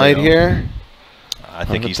green light here? I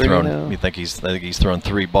think he's thrown. I think he's thrown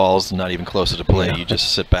 3 balls, not even closer to play. You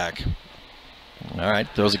just sit back. All right,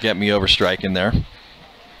 those will get me over strike in there.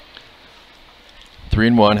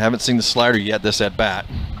 3-1. Haven't seen the slider yet this at bat.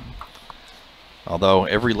 Although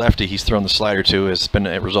every lefty he's thrown the slider to has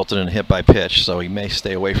resulted in a hit by pitch, so he may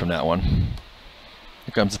stay away from that one.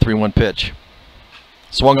 Here comes the 3-1 pitch.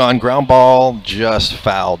 Swung on, ground ball, just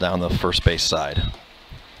foul down the first base side.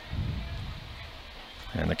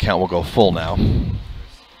 And the count will go full now.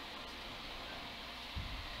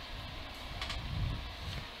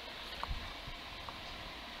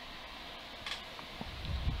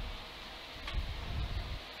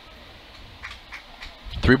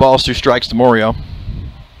 Three balls, 2 strikes to Morio.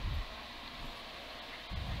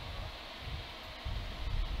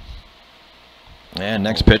 And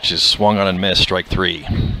next pitch is swung on and missed, strike 3.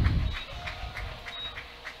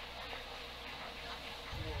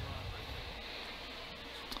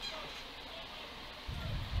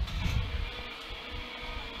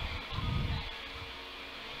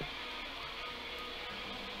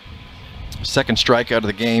 Second strikeout of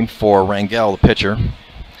the game for Rangel, the pitcher.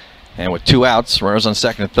 And with 2 outs, runners on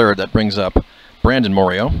second and third, that brings up Brandon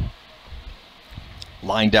Morio.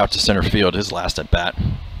 Lined out to center field, his last at bat.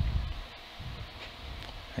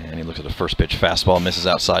 And he looks at the first pitch fastball, misses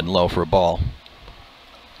outside and low for a ball.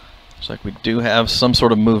 Looks like we do have some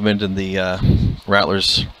sort of movement in the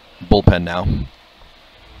Rattlers bullpen now.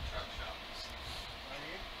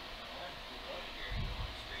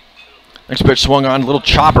 Next pitch swung on, little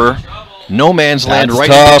chopper. No man's land right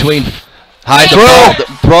in between. High throw.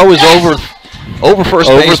 The throw is over first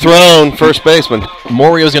base. Overthrown first baseman.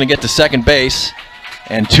 Morio's going to get to second base,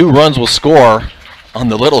 and 2 runs will score on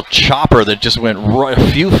the little chopper that just went right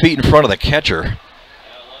a few feet in front of the catcher.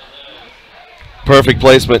 Perfect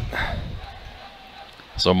placement.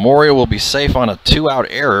 So Morio will be safe on a 2-out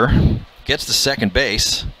error. Gets to second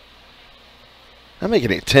base. I'm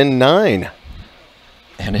making it 10-9.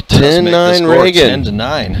 And it does make the score Reagan.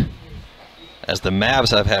 10-9. As the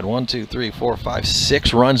Mavs have had 1, 2, 3, 4, 5,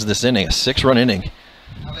 6 runs this inning. A 6-run inning.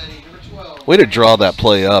 Way to draw that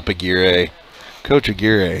play up, Aguirre. Coach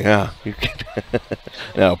Aguirre, yeah.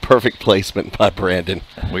 No, perfect placement by Brandon.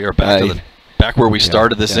 We are back where we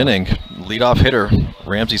started this inning. Leadoff hitter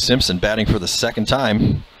Ramsey Simpson batting for the second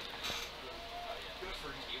time.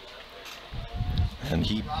 And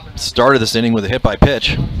he started this inning with a hit by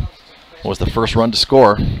pitch. Was the first run to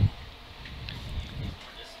score.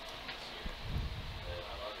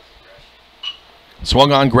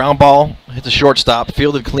 Swung on, ground ball, hit the shortstop,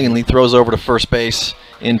 fielded cleanly, throws over to first base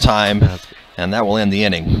in time, and that will end the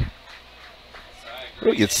inning.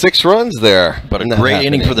 We get 6 runs there. But a great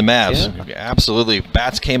inning for the Mavs. Yeah. Absolutely.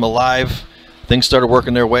 Bats came alive. Things started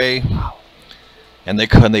working their way. And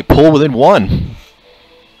they pull within 1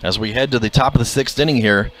 as we head to the top of the 6th inning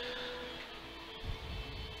here.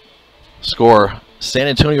 Score San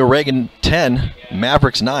Antonio Reagan 10,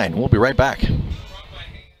 Mavericks 9. We'll be right back.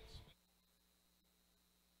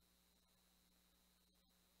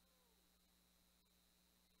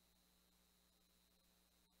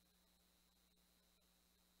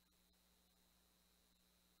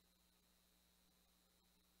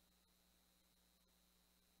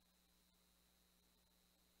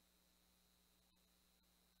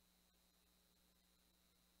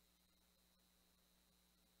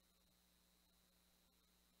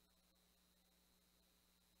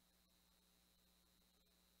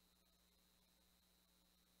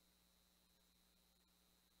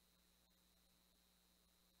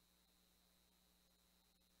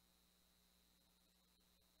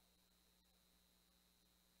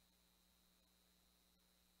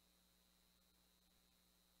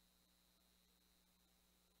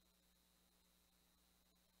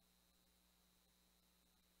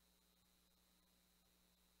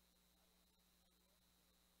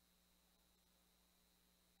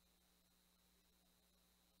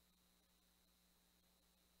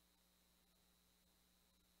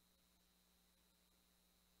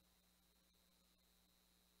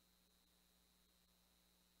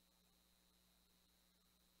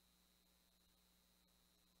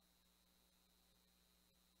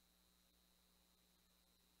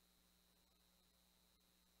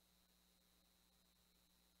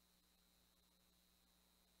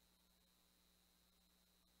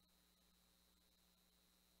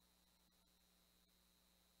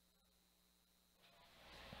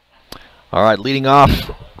 All right, leading off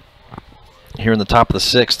here in the top of the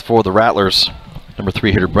 6th for the Rattlers, number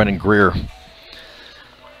 3 hitter Brennan Greer.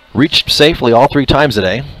 Reached safely all 3 times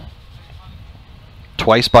today.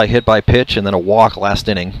 Twice by hit by pitch and then a walk last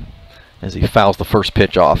inning as he fouls the first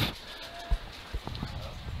pitch off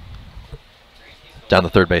down the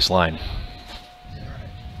third base line.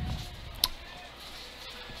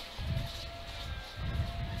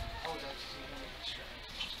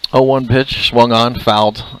 0-1 pitch, swung on,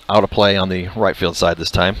 fouled, out of play on the right field side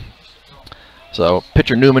this time. So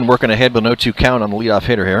pitcher Newman working ahead with no 2 count on the leadoff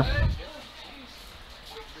hitter here.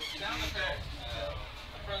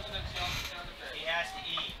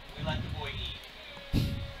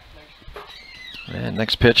 And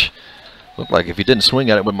next pitch looked like if he didn't swing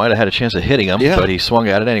at it, we might have had a chance of hitting him, Yeah. but he swung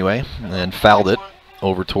at it anyway and fouled it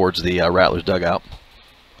over towards the Rattlers dugout.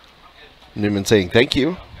 Newman saying thank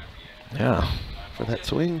you Yeah. for that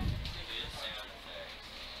swing.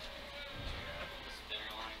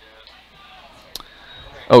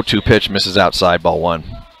 0-2 pitch, misses outside, ball 1.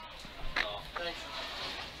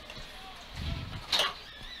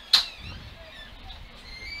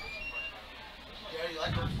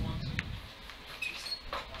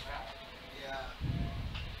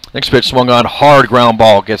 Next pitch swung on, hard ground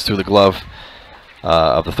ball, gets through the glove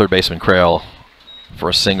of the third baseman Crail for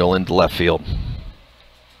a single into left field.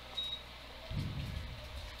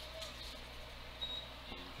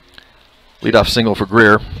 Leadoff single for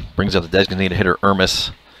Greer, brings up the designated hitter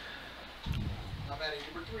Ermis.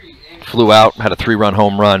 Flew out, had a 3-run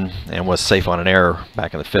home run, and was safe on an error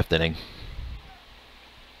back in the 5th inning.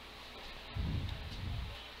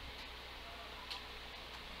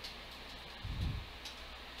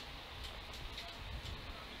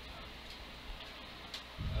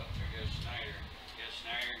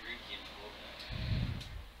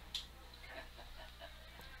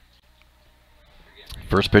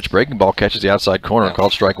 First pitch breaking ball catches the outside corner,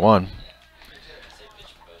 called strike 1.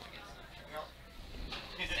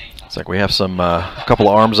 Looks like we have some a couple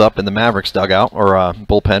of arms up in the Mavericks dugout or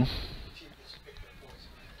bullpen.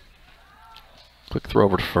 Quick throw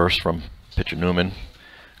over to first from pitcher Newman.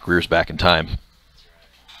 Greer's back in time.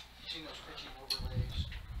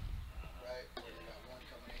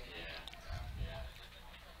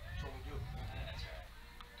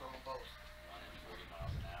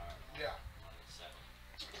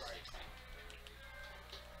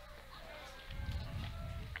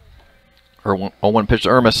 Or 0-1 pitch to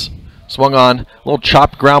Ermis. Swung on, little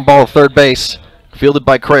chopped ground ball to third base. Fielded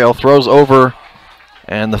by Crail, throws over,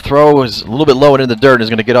 and the throw is a little bit low and in the dirt and is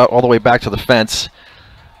going to get out all the way back to the fence.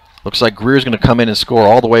 Looks like Greer's going to come in and score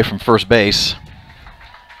all the way from first base.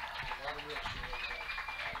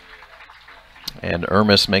 And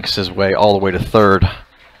Ermis makes his way all the way to third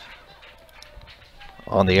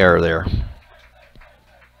on the error there.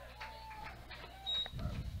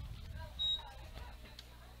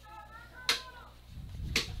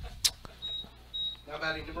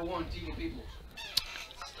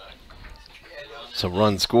 So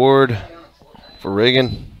run scored for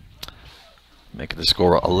Reagan. Making the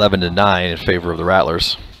score 11-9 in favor of the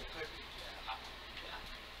Rattlers.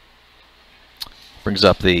 Brings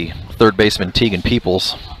up the third baseman Tegan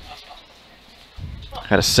Peoples.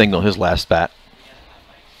 Had a single his last bat.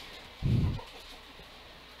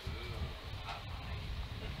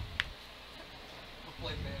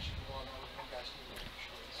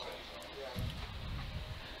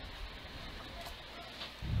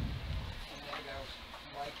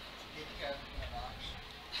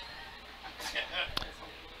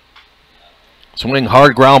 Swing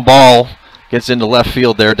hard ground ball, gets into left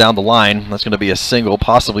field there down the line. That's going to be a single,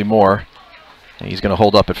 possibly more. And he's going to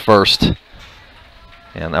hold up at first.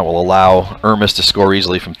 And that will allow Ermis to score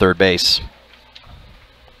easily from third base.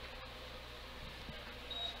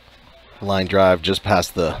 Line drive just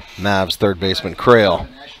past the Mavs third baseman Crail.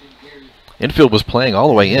 Infield was playing all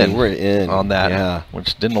the way in, They were in on that, yeah.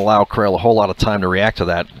 which didn't allow Crail a whole lot of time to react to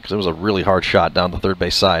that because it was a really hard shot down the third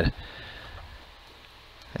base side.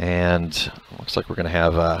 And looks like we're going to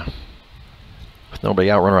have, with nobody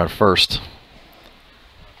out, runner on first.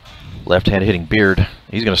 Left-hand hitting Beard.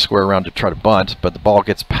 He's going to square around to try to bunt, but the ball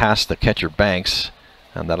gets past the catcher Banks,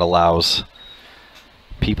 and that allows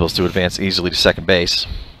Peoples to advance easily to second base.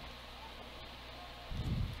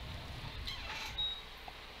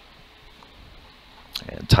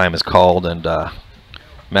 And time is called, and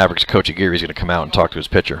Mavericks coach Aguirre is going to come out and talk to his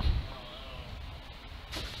pitcher.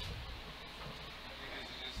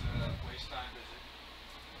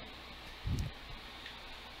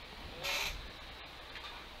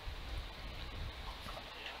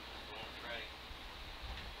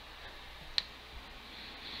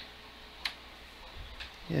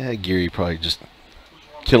 Yeah, Geary probably just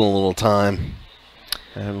killing a little time.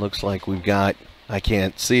 And it looks like we've got, I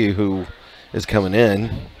can't see who is coming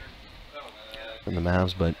in from the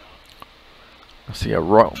Mavs, but I see a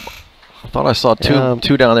I thought I saw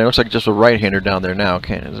two down there. Looks like just a right-hander down there now.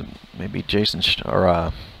 Okay, is it maybe Jason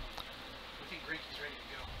or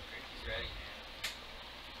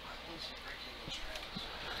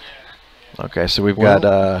okay, so we've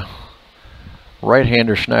got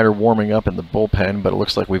right-hander Schneider warming up in the bullpen, but it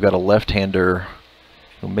looks like we've got a left-hander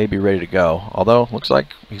who may be ready to go. Although, looks like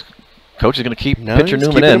coach is going to keep pitcher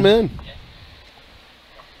Newman in.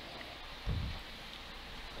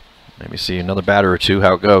 Maybe see another batter or two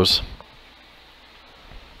how it goes.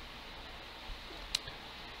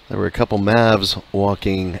 There were a couple Mavs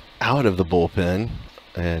walking out of the bullpen,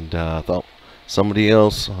 and thought somebody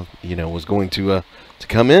else, was going to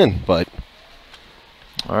come in. But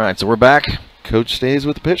all right, so we're back. coach stays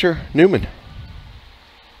with the pitcher, Newman.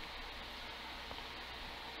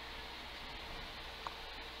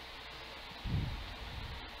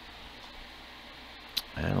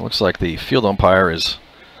 And it looks like the field umpire is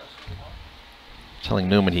telling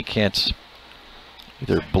Newman he can't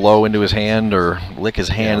either blow into his hand or lick his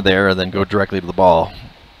hand there and then go directly to the ball.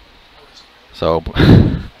 So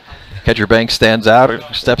catcher Banks steps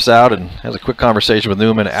out and has a quick conversation with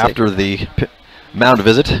Newman after the mound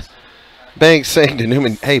visit. Banks saying to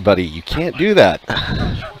Newman, "Hey, buddy, you can't do that."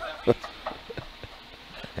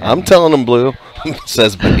 I'm telling him, Blue,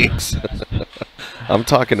 says Banks. I'm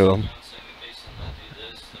talking to him.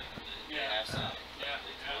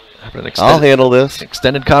 I'll handle this.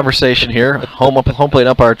 Extended conversation here. Home plate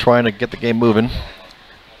umpire trying to get the game moving.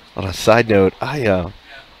 On a side note, I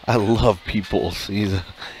love Peoples.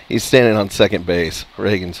 He's standing on second base.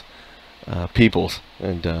 Reagan's Peoples,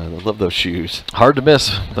 and I love those shoes. Hard to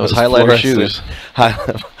miss those highlighter shoes.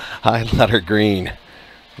 Highlighter green.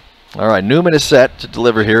 All right, Newman is set to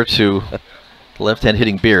deliver here to the left-hand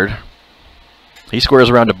hitting Beard. He squares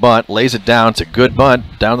around to bunt, lays it down. It's a good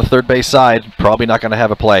bunt down the third base side. Probably not going to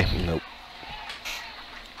have a play. Nope.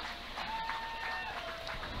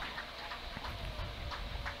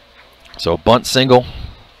 So bunt single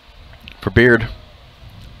for Beard.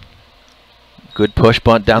 Good push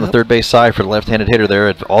bunt down the third base side for the left-handed hitter there.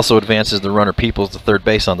 It also advances the runner Peoples to third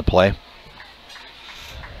base on the play.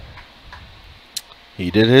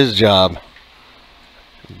 He did his job,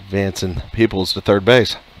 advancing Peoples to third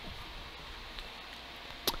base.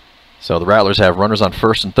 So the Rattlers have runners on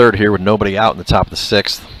first and third here with nobody out in the top of the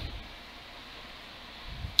sixth.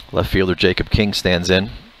 Left fielder Jacob King stands in.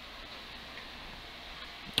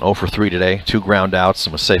 0 for 3 today, 2 ground outs,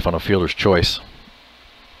 and was safe on a fielder's choice.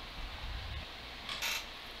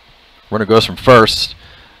 Runner goes from first,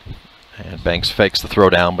 and Banks fakes the throw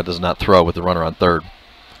down but does not throw with the runner on third.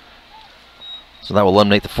 So that will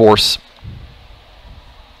eliminate the force.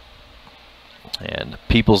 And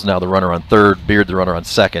Peoples now the runner on third, Beard the runner on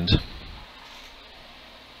second.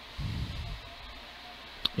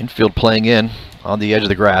 Infield playing in on the edge of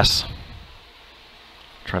the grass,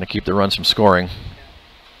 trying to keep the runs from scoring.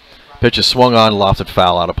 Pitch is swung on, lofted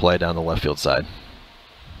foul, out of play down the left field side.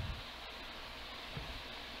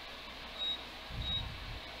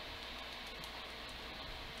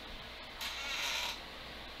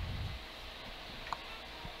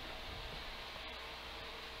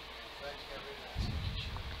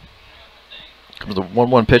 Comes the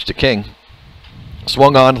 1-1 pitch to King.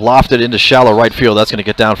 Swung on, lofted into shallow right field. That's going to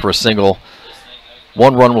get down for a single.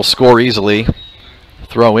 1 run will score easily.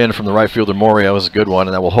 Throw in from the right fielder Morio is a good one,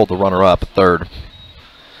 and that will hold the runner up at third.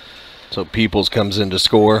 So Peoples comes in to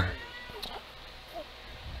score,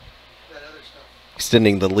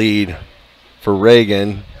 extending the lead for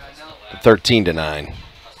Reagan to 13-9.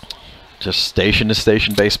 Just station to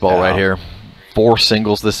station baseball right here. 4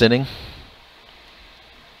 singles this inning,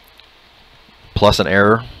 plus an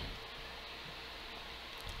error.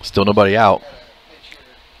 Still nobody out.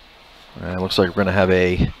 It looks like we're going to have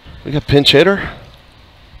we got pinch hitter.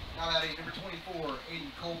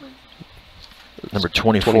 Number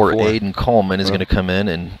 24, Aiden Coleman is going to come in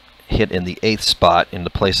and hit in the 8th spot in the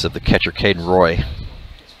place of the catcher Caden Roy.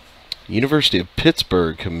 University of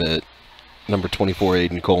Pittsburgh commit number 24,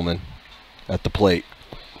 Aiden Coleman, at the plate.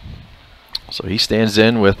 So he stands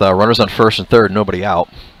in with runners on first and third, nobody out.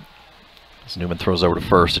 As Newman throws over to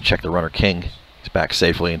first to check the runner King. He's back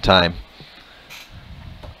safely in time.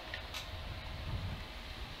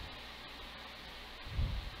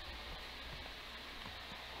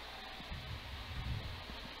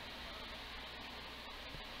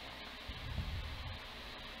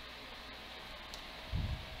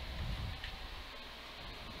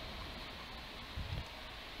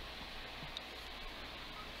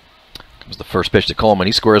 Comes the first pitch to Coleman.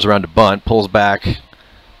 He squares around to bunt, pulls back,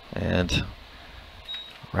 and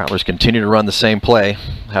Rattlers continue to run the same play.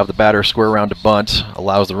 Have the batter square around to bunt,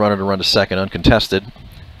 allows the runner to run to second uncontested,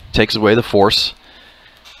 takes away the force,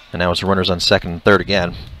 and now it's runners on second and third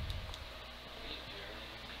again.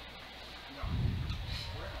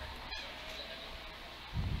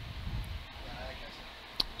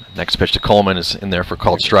 Next pitch to Coleman is in there for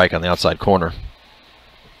called strike on the outside corner.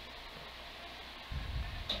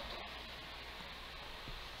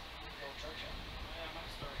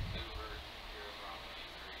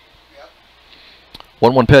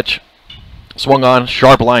 One 1 pitch, swung on,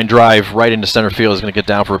 sharp line drive right into center field. Is going to get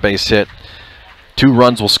down for a base hit. 2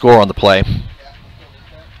 runs will score on the play.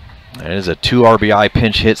 And it is a 2 RBI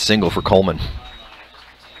pinch hit single for Coleman.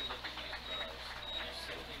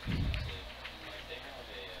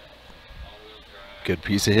 Good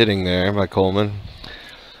piece of hitting there by Coleman.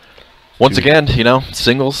 Once again, you know,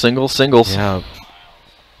 singles, singles, singles. Yeah.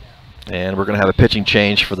 And we're going to have a pitching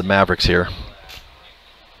change for the Mavericks here.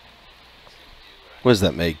 What does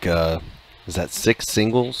that make? Is that 6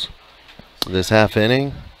 singles this half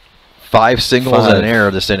inning? 5 singles 5. and an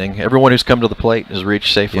error this inning. Everyone who's come to the plate has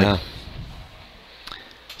reached safely. Yeah.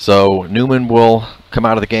 So Newman will come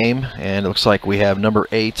out of the game, and it looks like we have number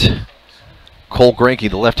 8, Cole Granke,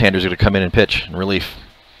 the left-hander, is going to come in and pitch in relief.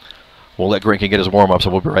 We'll let Granke get his warm-up, so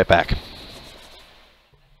we'll be right back.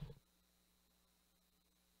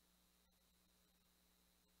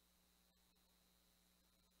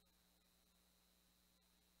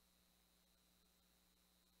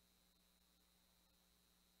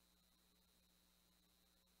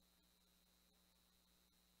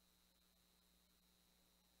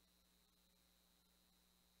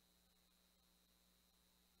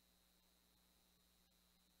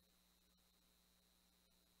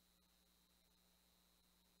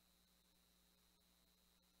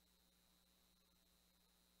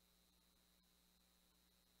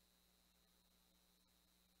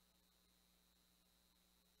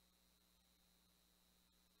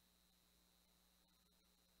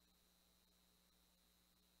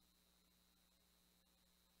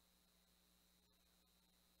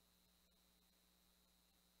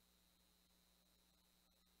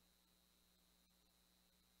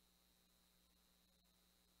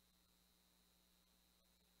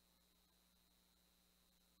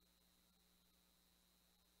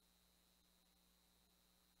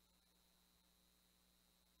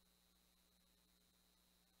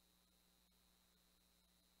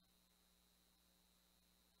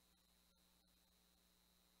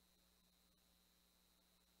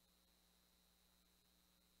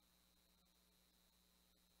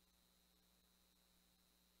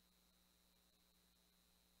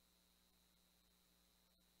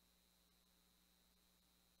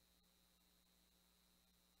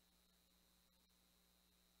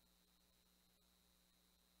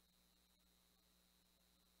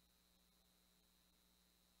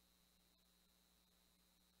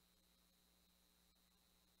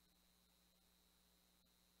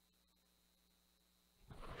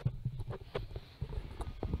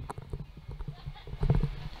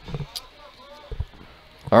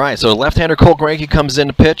 All right, so left-hander Cole Granke comes in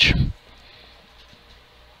to pitch,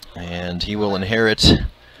 and he will inherit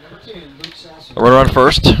a runner on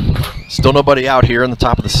first. Still nobody out here in the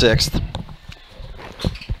top of the 6th.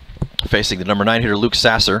 Facing the number 9 hitter Luke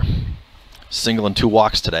Sasser, single and 2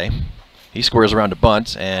 walks today. He squares around to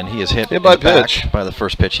bunt, and he is hit by back pitch by the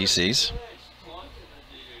first pitch he sees.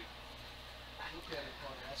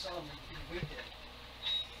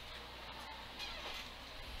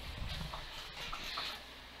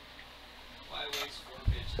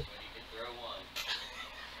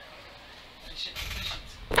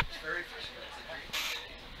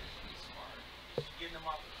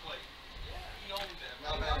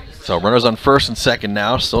 So runners on first and second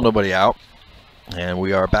now, still nobody out. And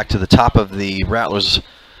we are back to the top of the Rattlers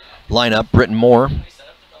lineup. Britton Moore,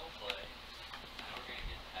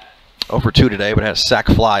 0 for 2 today, but had a sac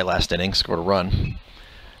fly last inning, scored a run.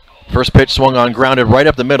 First pitch swung on, grounded right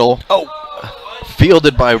up the middle. Oh!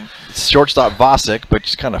 Fielded by shortstop Vosick, but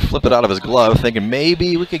just kind of flipped it out of his glove, thinking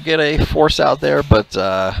maybe we could get a force out there, but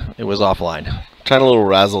it was offline. Trying a little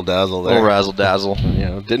razzle-dazzle there. A little razzle-dazzle. You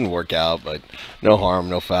know, didn't work out, but no harm,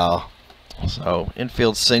 no foul. So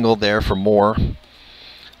infield single there for Moore.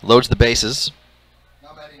 Loads the bases.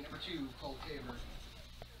 Now batting number 2, Cole Tabor.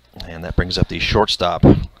 And that brings up the shortstop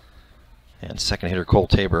and second hitter Cole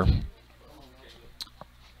Tabor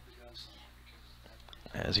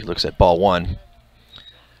as he looks at ball 1.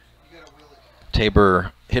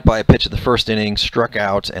 Tabor hit by a pitch at the first inning, struck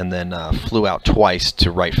out, and then flew out twice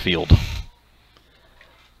to right field.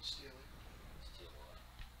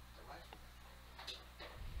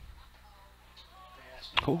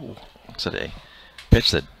 Ooh, looks at a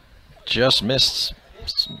pitch that just missed,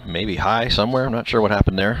 maybe high somewhere. I'm not sure what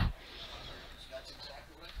happened there.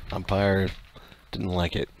 Umpire didn't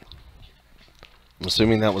like it. I'm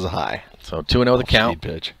assuming that was a high. So 2-0 the count.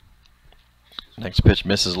 Speed pitch. Next pitch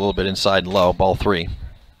misses a little bit inside and low, ball 3.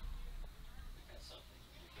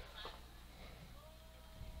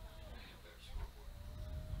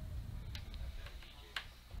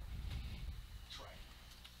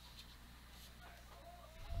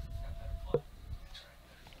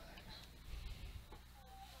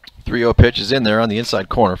 The 3-0 pitch is in there on the inside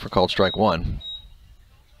corner for called strike 1.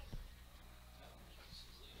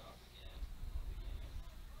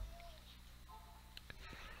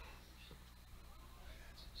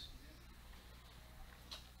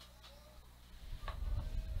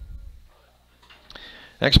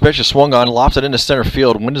 Next pitch is swung on, lofts it into center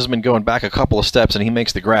field. Wind has been going back a couple of steps, and he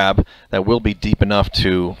makes the grab. That will be deep enough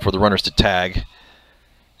for the runners to tag.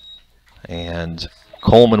 And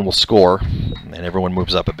Coleman will score, and everyone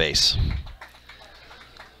moves up a base.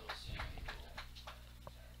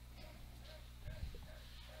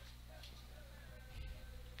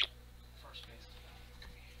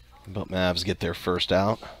 But Mavs get their first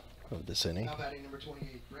out of this inning. Now batting number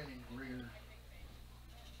 28, Brennan Greer.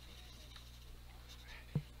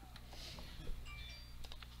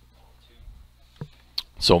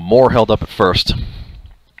 So Moore held up at first,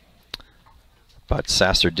 but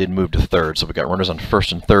Sasser did move to third. So we got runners on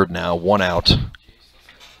first and third now, one out.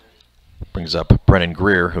 Brings up Brennan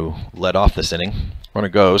Greer, who led off this inning. Runner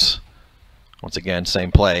goes. Once again,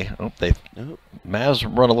 same play. Oh, Mavs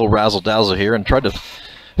run a little razzle-dazzle here and tried to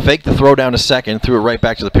fake the throw down to second, threw it right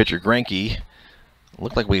back to the pitcher, Greinke.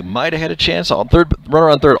 Looked like we might have had a chance. Runner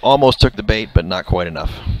on third almost took the bait, but not quite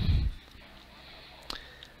enough.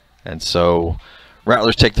 And so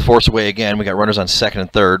Rattlers take the force away again. We got runners on second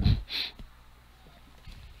and third.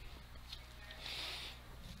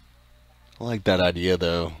 I like that idea,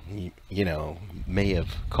 though. You know, may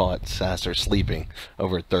have caught Sasser sleeping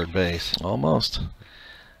over at third base. Almost.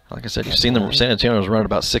 Like I said, you've seen the San Antonio's run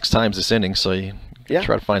about 6 times this inning, so you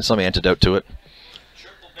try to find some antidote to it.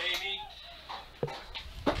 Triple, baby. Oh,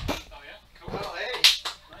 yeah? Cool. Well, hey.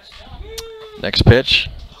 Nice job. Next pitch,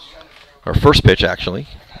 or first pitch actually,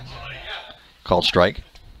 called strike.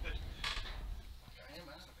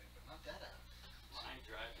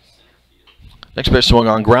 Next pitch swung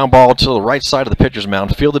on, ground ball to the right side of the pitcher's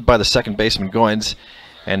mound, fielded by the second baseman Goins,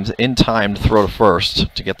 and in time to throw to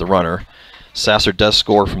first to get the runner. Sasser does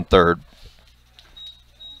score from third.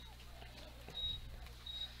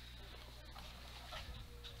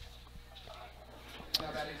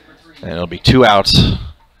 And it'll be 2 outs. It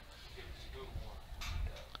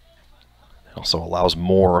also allows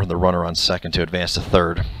Moore, the runner on second, to advance to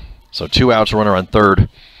third. So 2 outs, runner on third.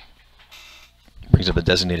 Brings up the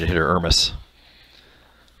designated hitter, Ermis.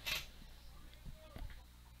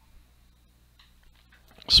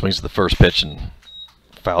 Swings to the first pitch and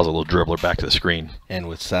fouls a little dribbler back to the screen. And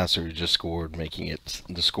with Sasser, who just scored, making it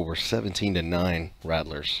the score 17-9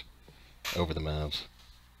 Rattlers over the Mavs.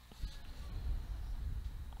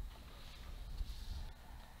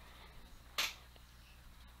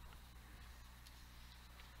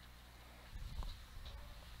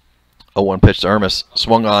 Oh, 1 pitch to Ermis,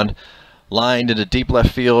 swung on, lined into deep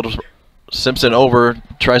left field. Simpson over,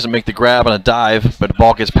 tries to make the grab on a dive, but the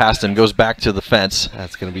ball gets past him, goes back to the fence.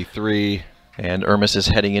 That's going to be 3. And Ermis is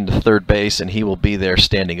heading into third base, and he will be there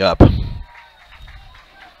standing up.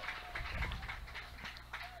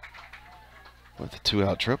 With a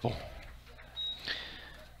 2-out triple.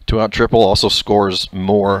 2-out triple also scores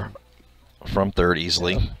Moore from third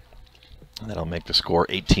easily. And that'll make the score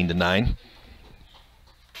 18-9.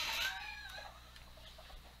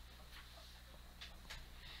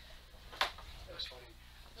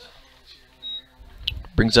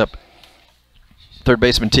 Brings up third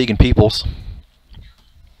baseman Tegan Peoples.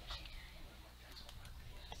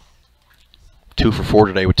 2 for 4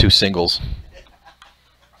 today with 2 singles.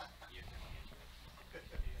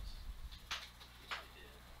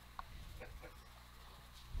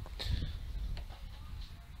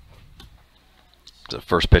 The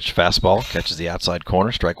first pitch fastball catches the outside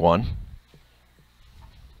corner, strike 1.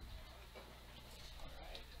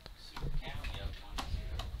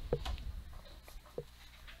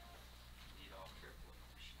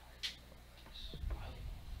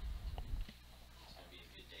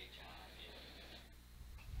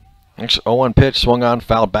 Next 0-1 pitch, swung on,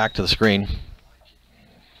 fouled back to the screen.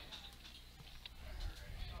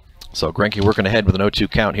 So Greinke working ahead with an 0-2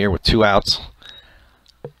 count here with 2 outs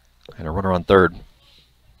and a runner on third.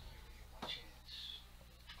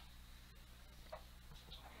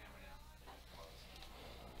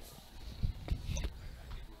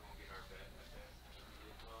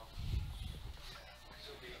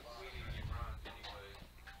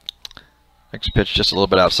 Next pitch just a little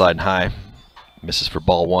bit outside and high. Misses for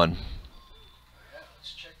ball 1.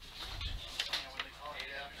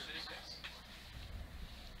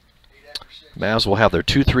 Mavs will have their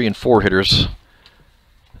 2, 3, and 4 hitters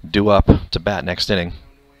due up to bat next inning.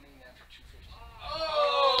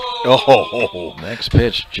 Oh! Next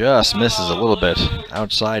pitch just misses a little bit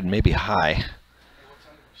outside, maybe high.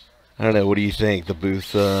 I don't know. What do you think? The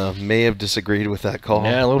booth may have disagreed with that call.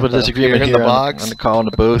 Yeah, a little bit of disagreement in here the box on the call in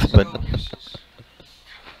the booth, but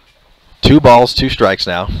 2 balls, 2 strikes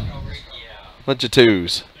now. Bunch of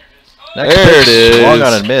 2s. Next there pitch, it is. swung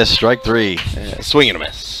on and missed, strike 3. Yeah, swing and a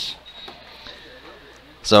miss.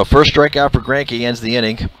 So first strikeout for Granke ends the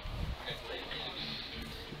inning.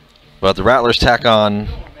 But the Rattlers tack on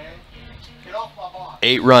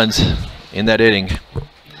 8 runs in that inning.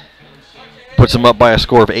 Puts them up by a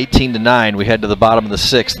score of 18-9. We head to the bottom of the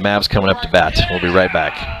 6th. Mavs coming up to bat. We'll be right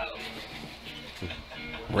back.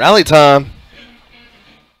 Rally time.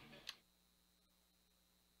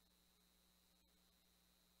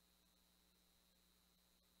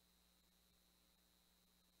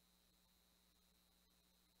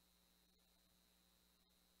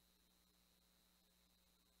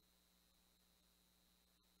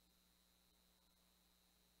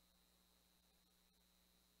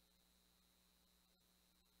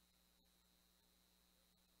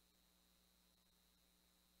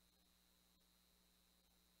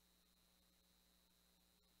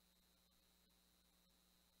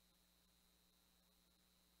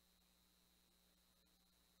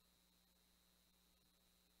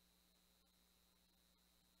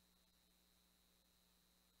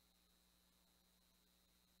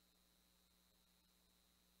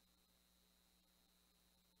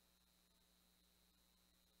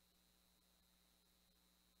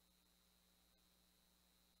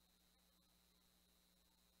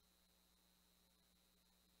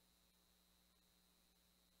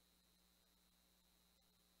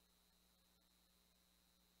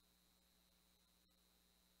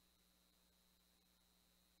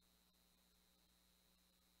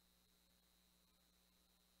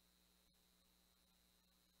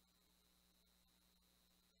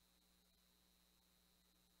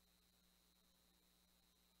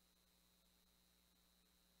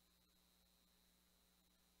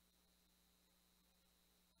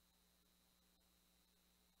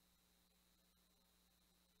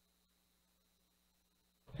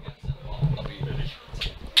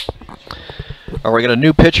 All right, we got a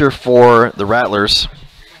new pitcher for the Rattlers.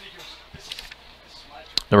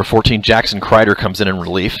 Number 14, Jackson Kreider, comes in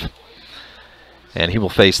relief. And he will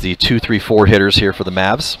face the 2-3-4 hitters here for the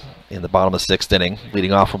Mavs in the bottom of the 6th inning.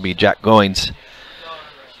 Leading off will be Jack Goins.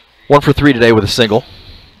 1 for 3 today with a single.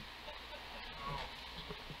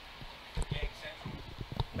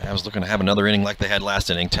 Mavs looking to have another inning like they had last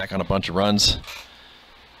inning. Tack on a bunch of runs.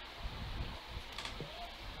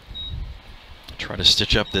 Try to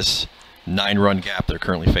stitch up this 9-run gap they're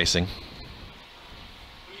currently facing.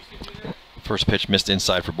 First pitch missed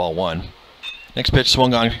inside for ball 1. Next pitch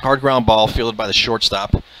swung on, hard ground ball fielded by the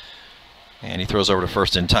shortstop. And he throws over to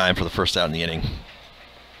first in time for the first out in the inning.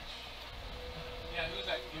 Yeah, who's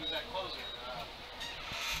that? He was that closer.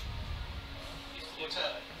 What's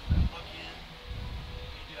that? Look in.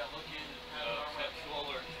 He did that look in.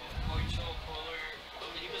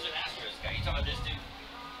 He was an Astros guy. You talking about this dude?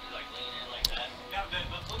 He's like leaning in like that.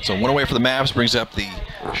 So 1 away for the Mavs brings up the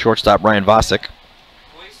shortstop Ryan Vosick.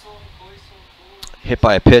 Hit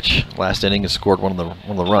by a pitch last inning and scored one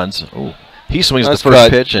of the runs. Ooh. He swings Nice the first cut.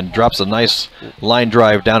 pitch and drops a nice line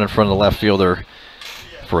drive down in front of the left fielder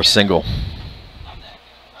for a single.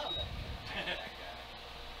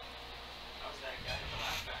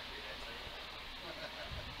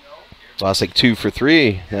 Vosick 2 for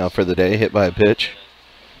 3 now for the day, hit by a pitch.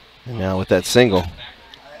 And now with that single.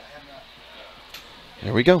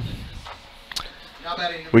 There we go.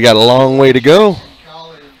 We got a long way to go,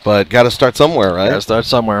 but got to start somewhere, right? Got to start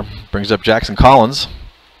somewhere. Brings up Jackson Collins,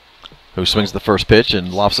 who swings the first pitch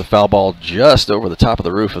and lofts a foul ball just over the top of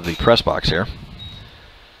the roof of the press box here.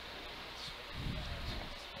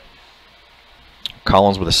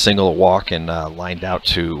 Collins with a single, walk, and lined out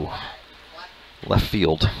to left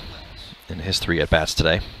field in his 3 at-bats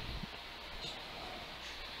today.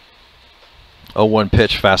 0-1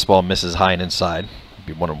 pitch, fastball misses high and inside.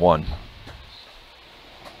 Be 1-1.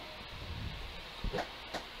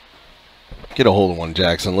 Get a hold of one,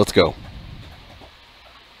 Jackson. Let's go.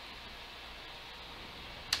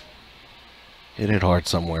 Hit it hard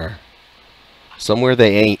somewhere. Somewhere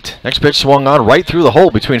they ain't. Next pitch swung on right through the hole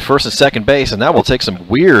between first and second base, and that will take some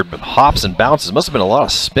weird hops and bounces. Must have been a lot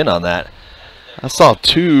of spin on that. I saw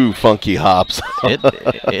 2 funky hops. It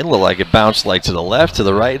looked like it bounced like to the left, to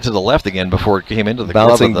the right, to the left again before it came into the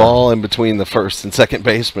glove Bouncing of the ball in between the first and second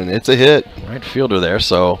baseman. It's a hit. right fielder there.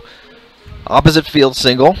 So opposite field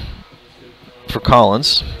single for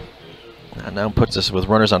Collins. And now puts us with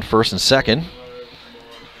runners on first and second.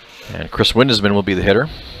 And Chris Windesman will be the hitter.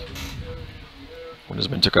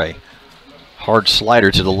 Windesman took a hard slider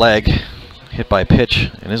to the leg, hit by a pitch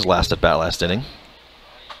in his last at-bat last inning.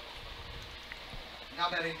 Now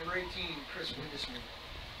batting number 18, Chris Windesman.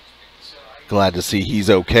 Glad to see he's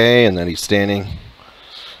okay and that he's standing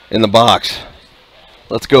in the box.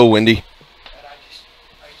 Let's go, Windy.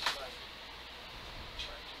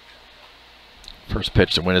 First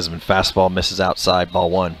pitch to Winnisman, fastball misses outside,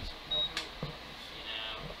 ball 1.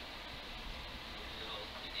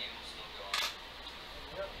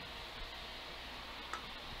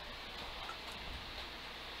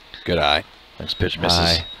 Good eye. Next pitch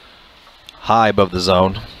misses high above the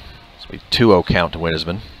zone. So we 2-0 count to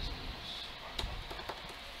Winnisman.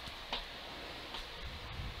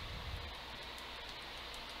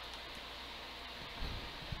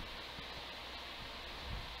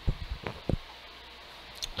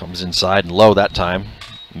 Comes inside and low that time.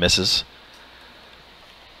 Misses.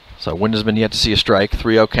 So Winnisman yet to see a strike.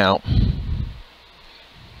 3-0 count.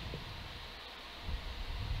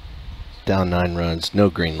 Down 9 runs. No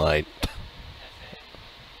green light.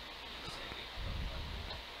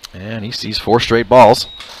 And he sees 4 straight balls.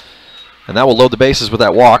 And that will load the bases with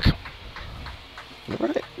that walk. All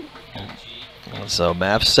right. And so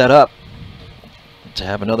Mavs set up to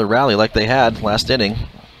have another rally like they had last inning.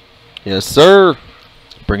 Yes, sir.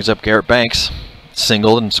 Brings up Garrett Banks.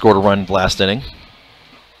 Singled and scored a run last inning.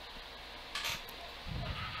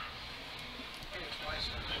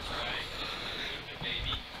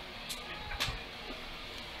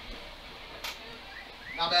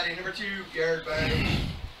 Now batting number 2, Garrett Banks.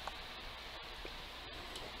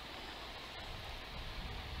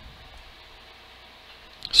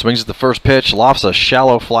 Swings at the first pitch, lofts a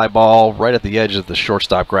shallow fly ball right at the edge of the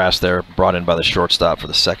shortstop grass there, brought in by the shortstop for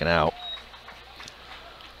the second out.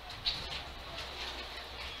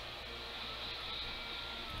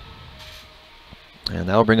 And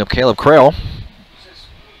that'll bring up Caleb Crail,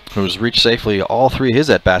 who's reached safely all 3 of his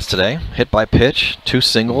at-bats today. Hit by pitch, 2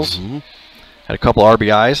 singles, had a couple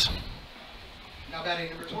RBIs. Now batting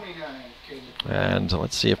number 29, Caleb. And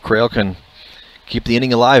let's see if Crail can keep the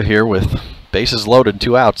inning alive here with bases loaded,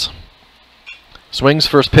 2 outs. Swings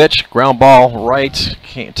first pitch, ground ball right,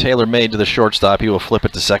 tailor-made to the shortstop. He will flip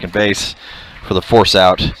it to second base for the force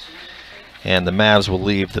out. And the Mavs will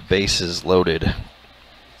leave the bases loaded.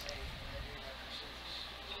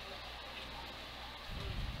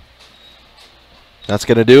 That's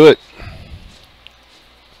going to do it.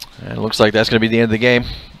 And it looks like that's going to be the end of the game.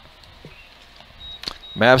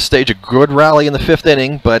 Mavs stage a good rally in the 5th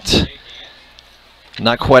inning, but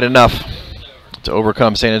not quite enough to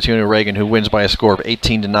overcome San Antonio Reagan, who wins by a score of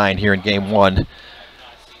 18-9 here in Game 1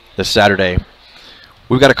 this Saturday.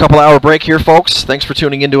 We've got a couple-hour break here, folks. Thanks for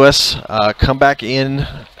tuning in to us. Come back in.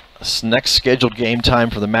 This next scheduled game time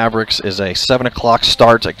for the Mavericks is a 7 o'clock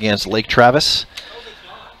start against Lake Travis.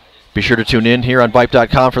 Be sure to tune in here on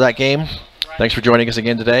Vype.com for that game. Thanks for joining us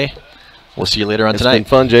again today. We'll see you later on tonight. It's been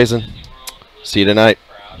fun, Jason. See you tonight.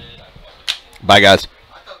 Bye, guys.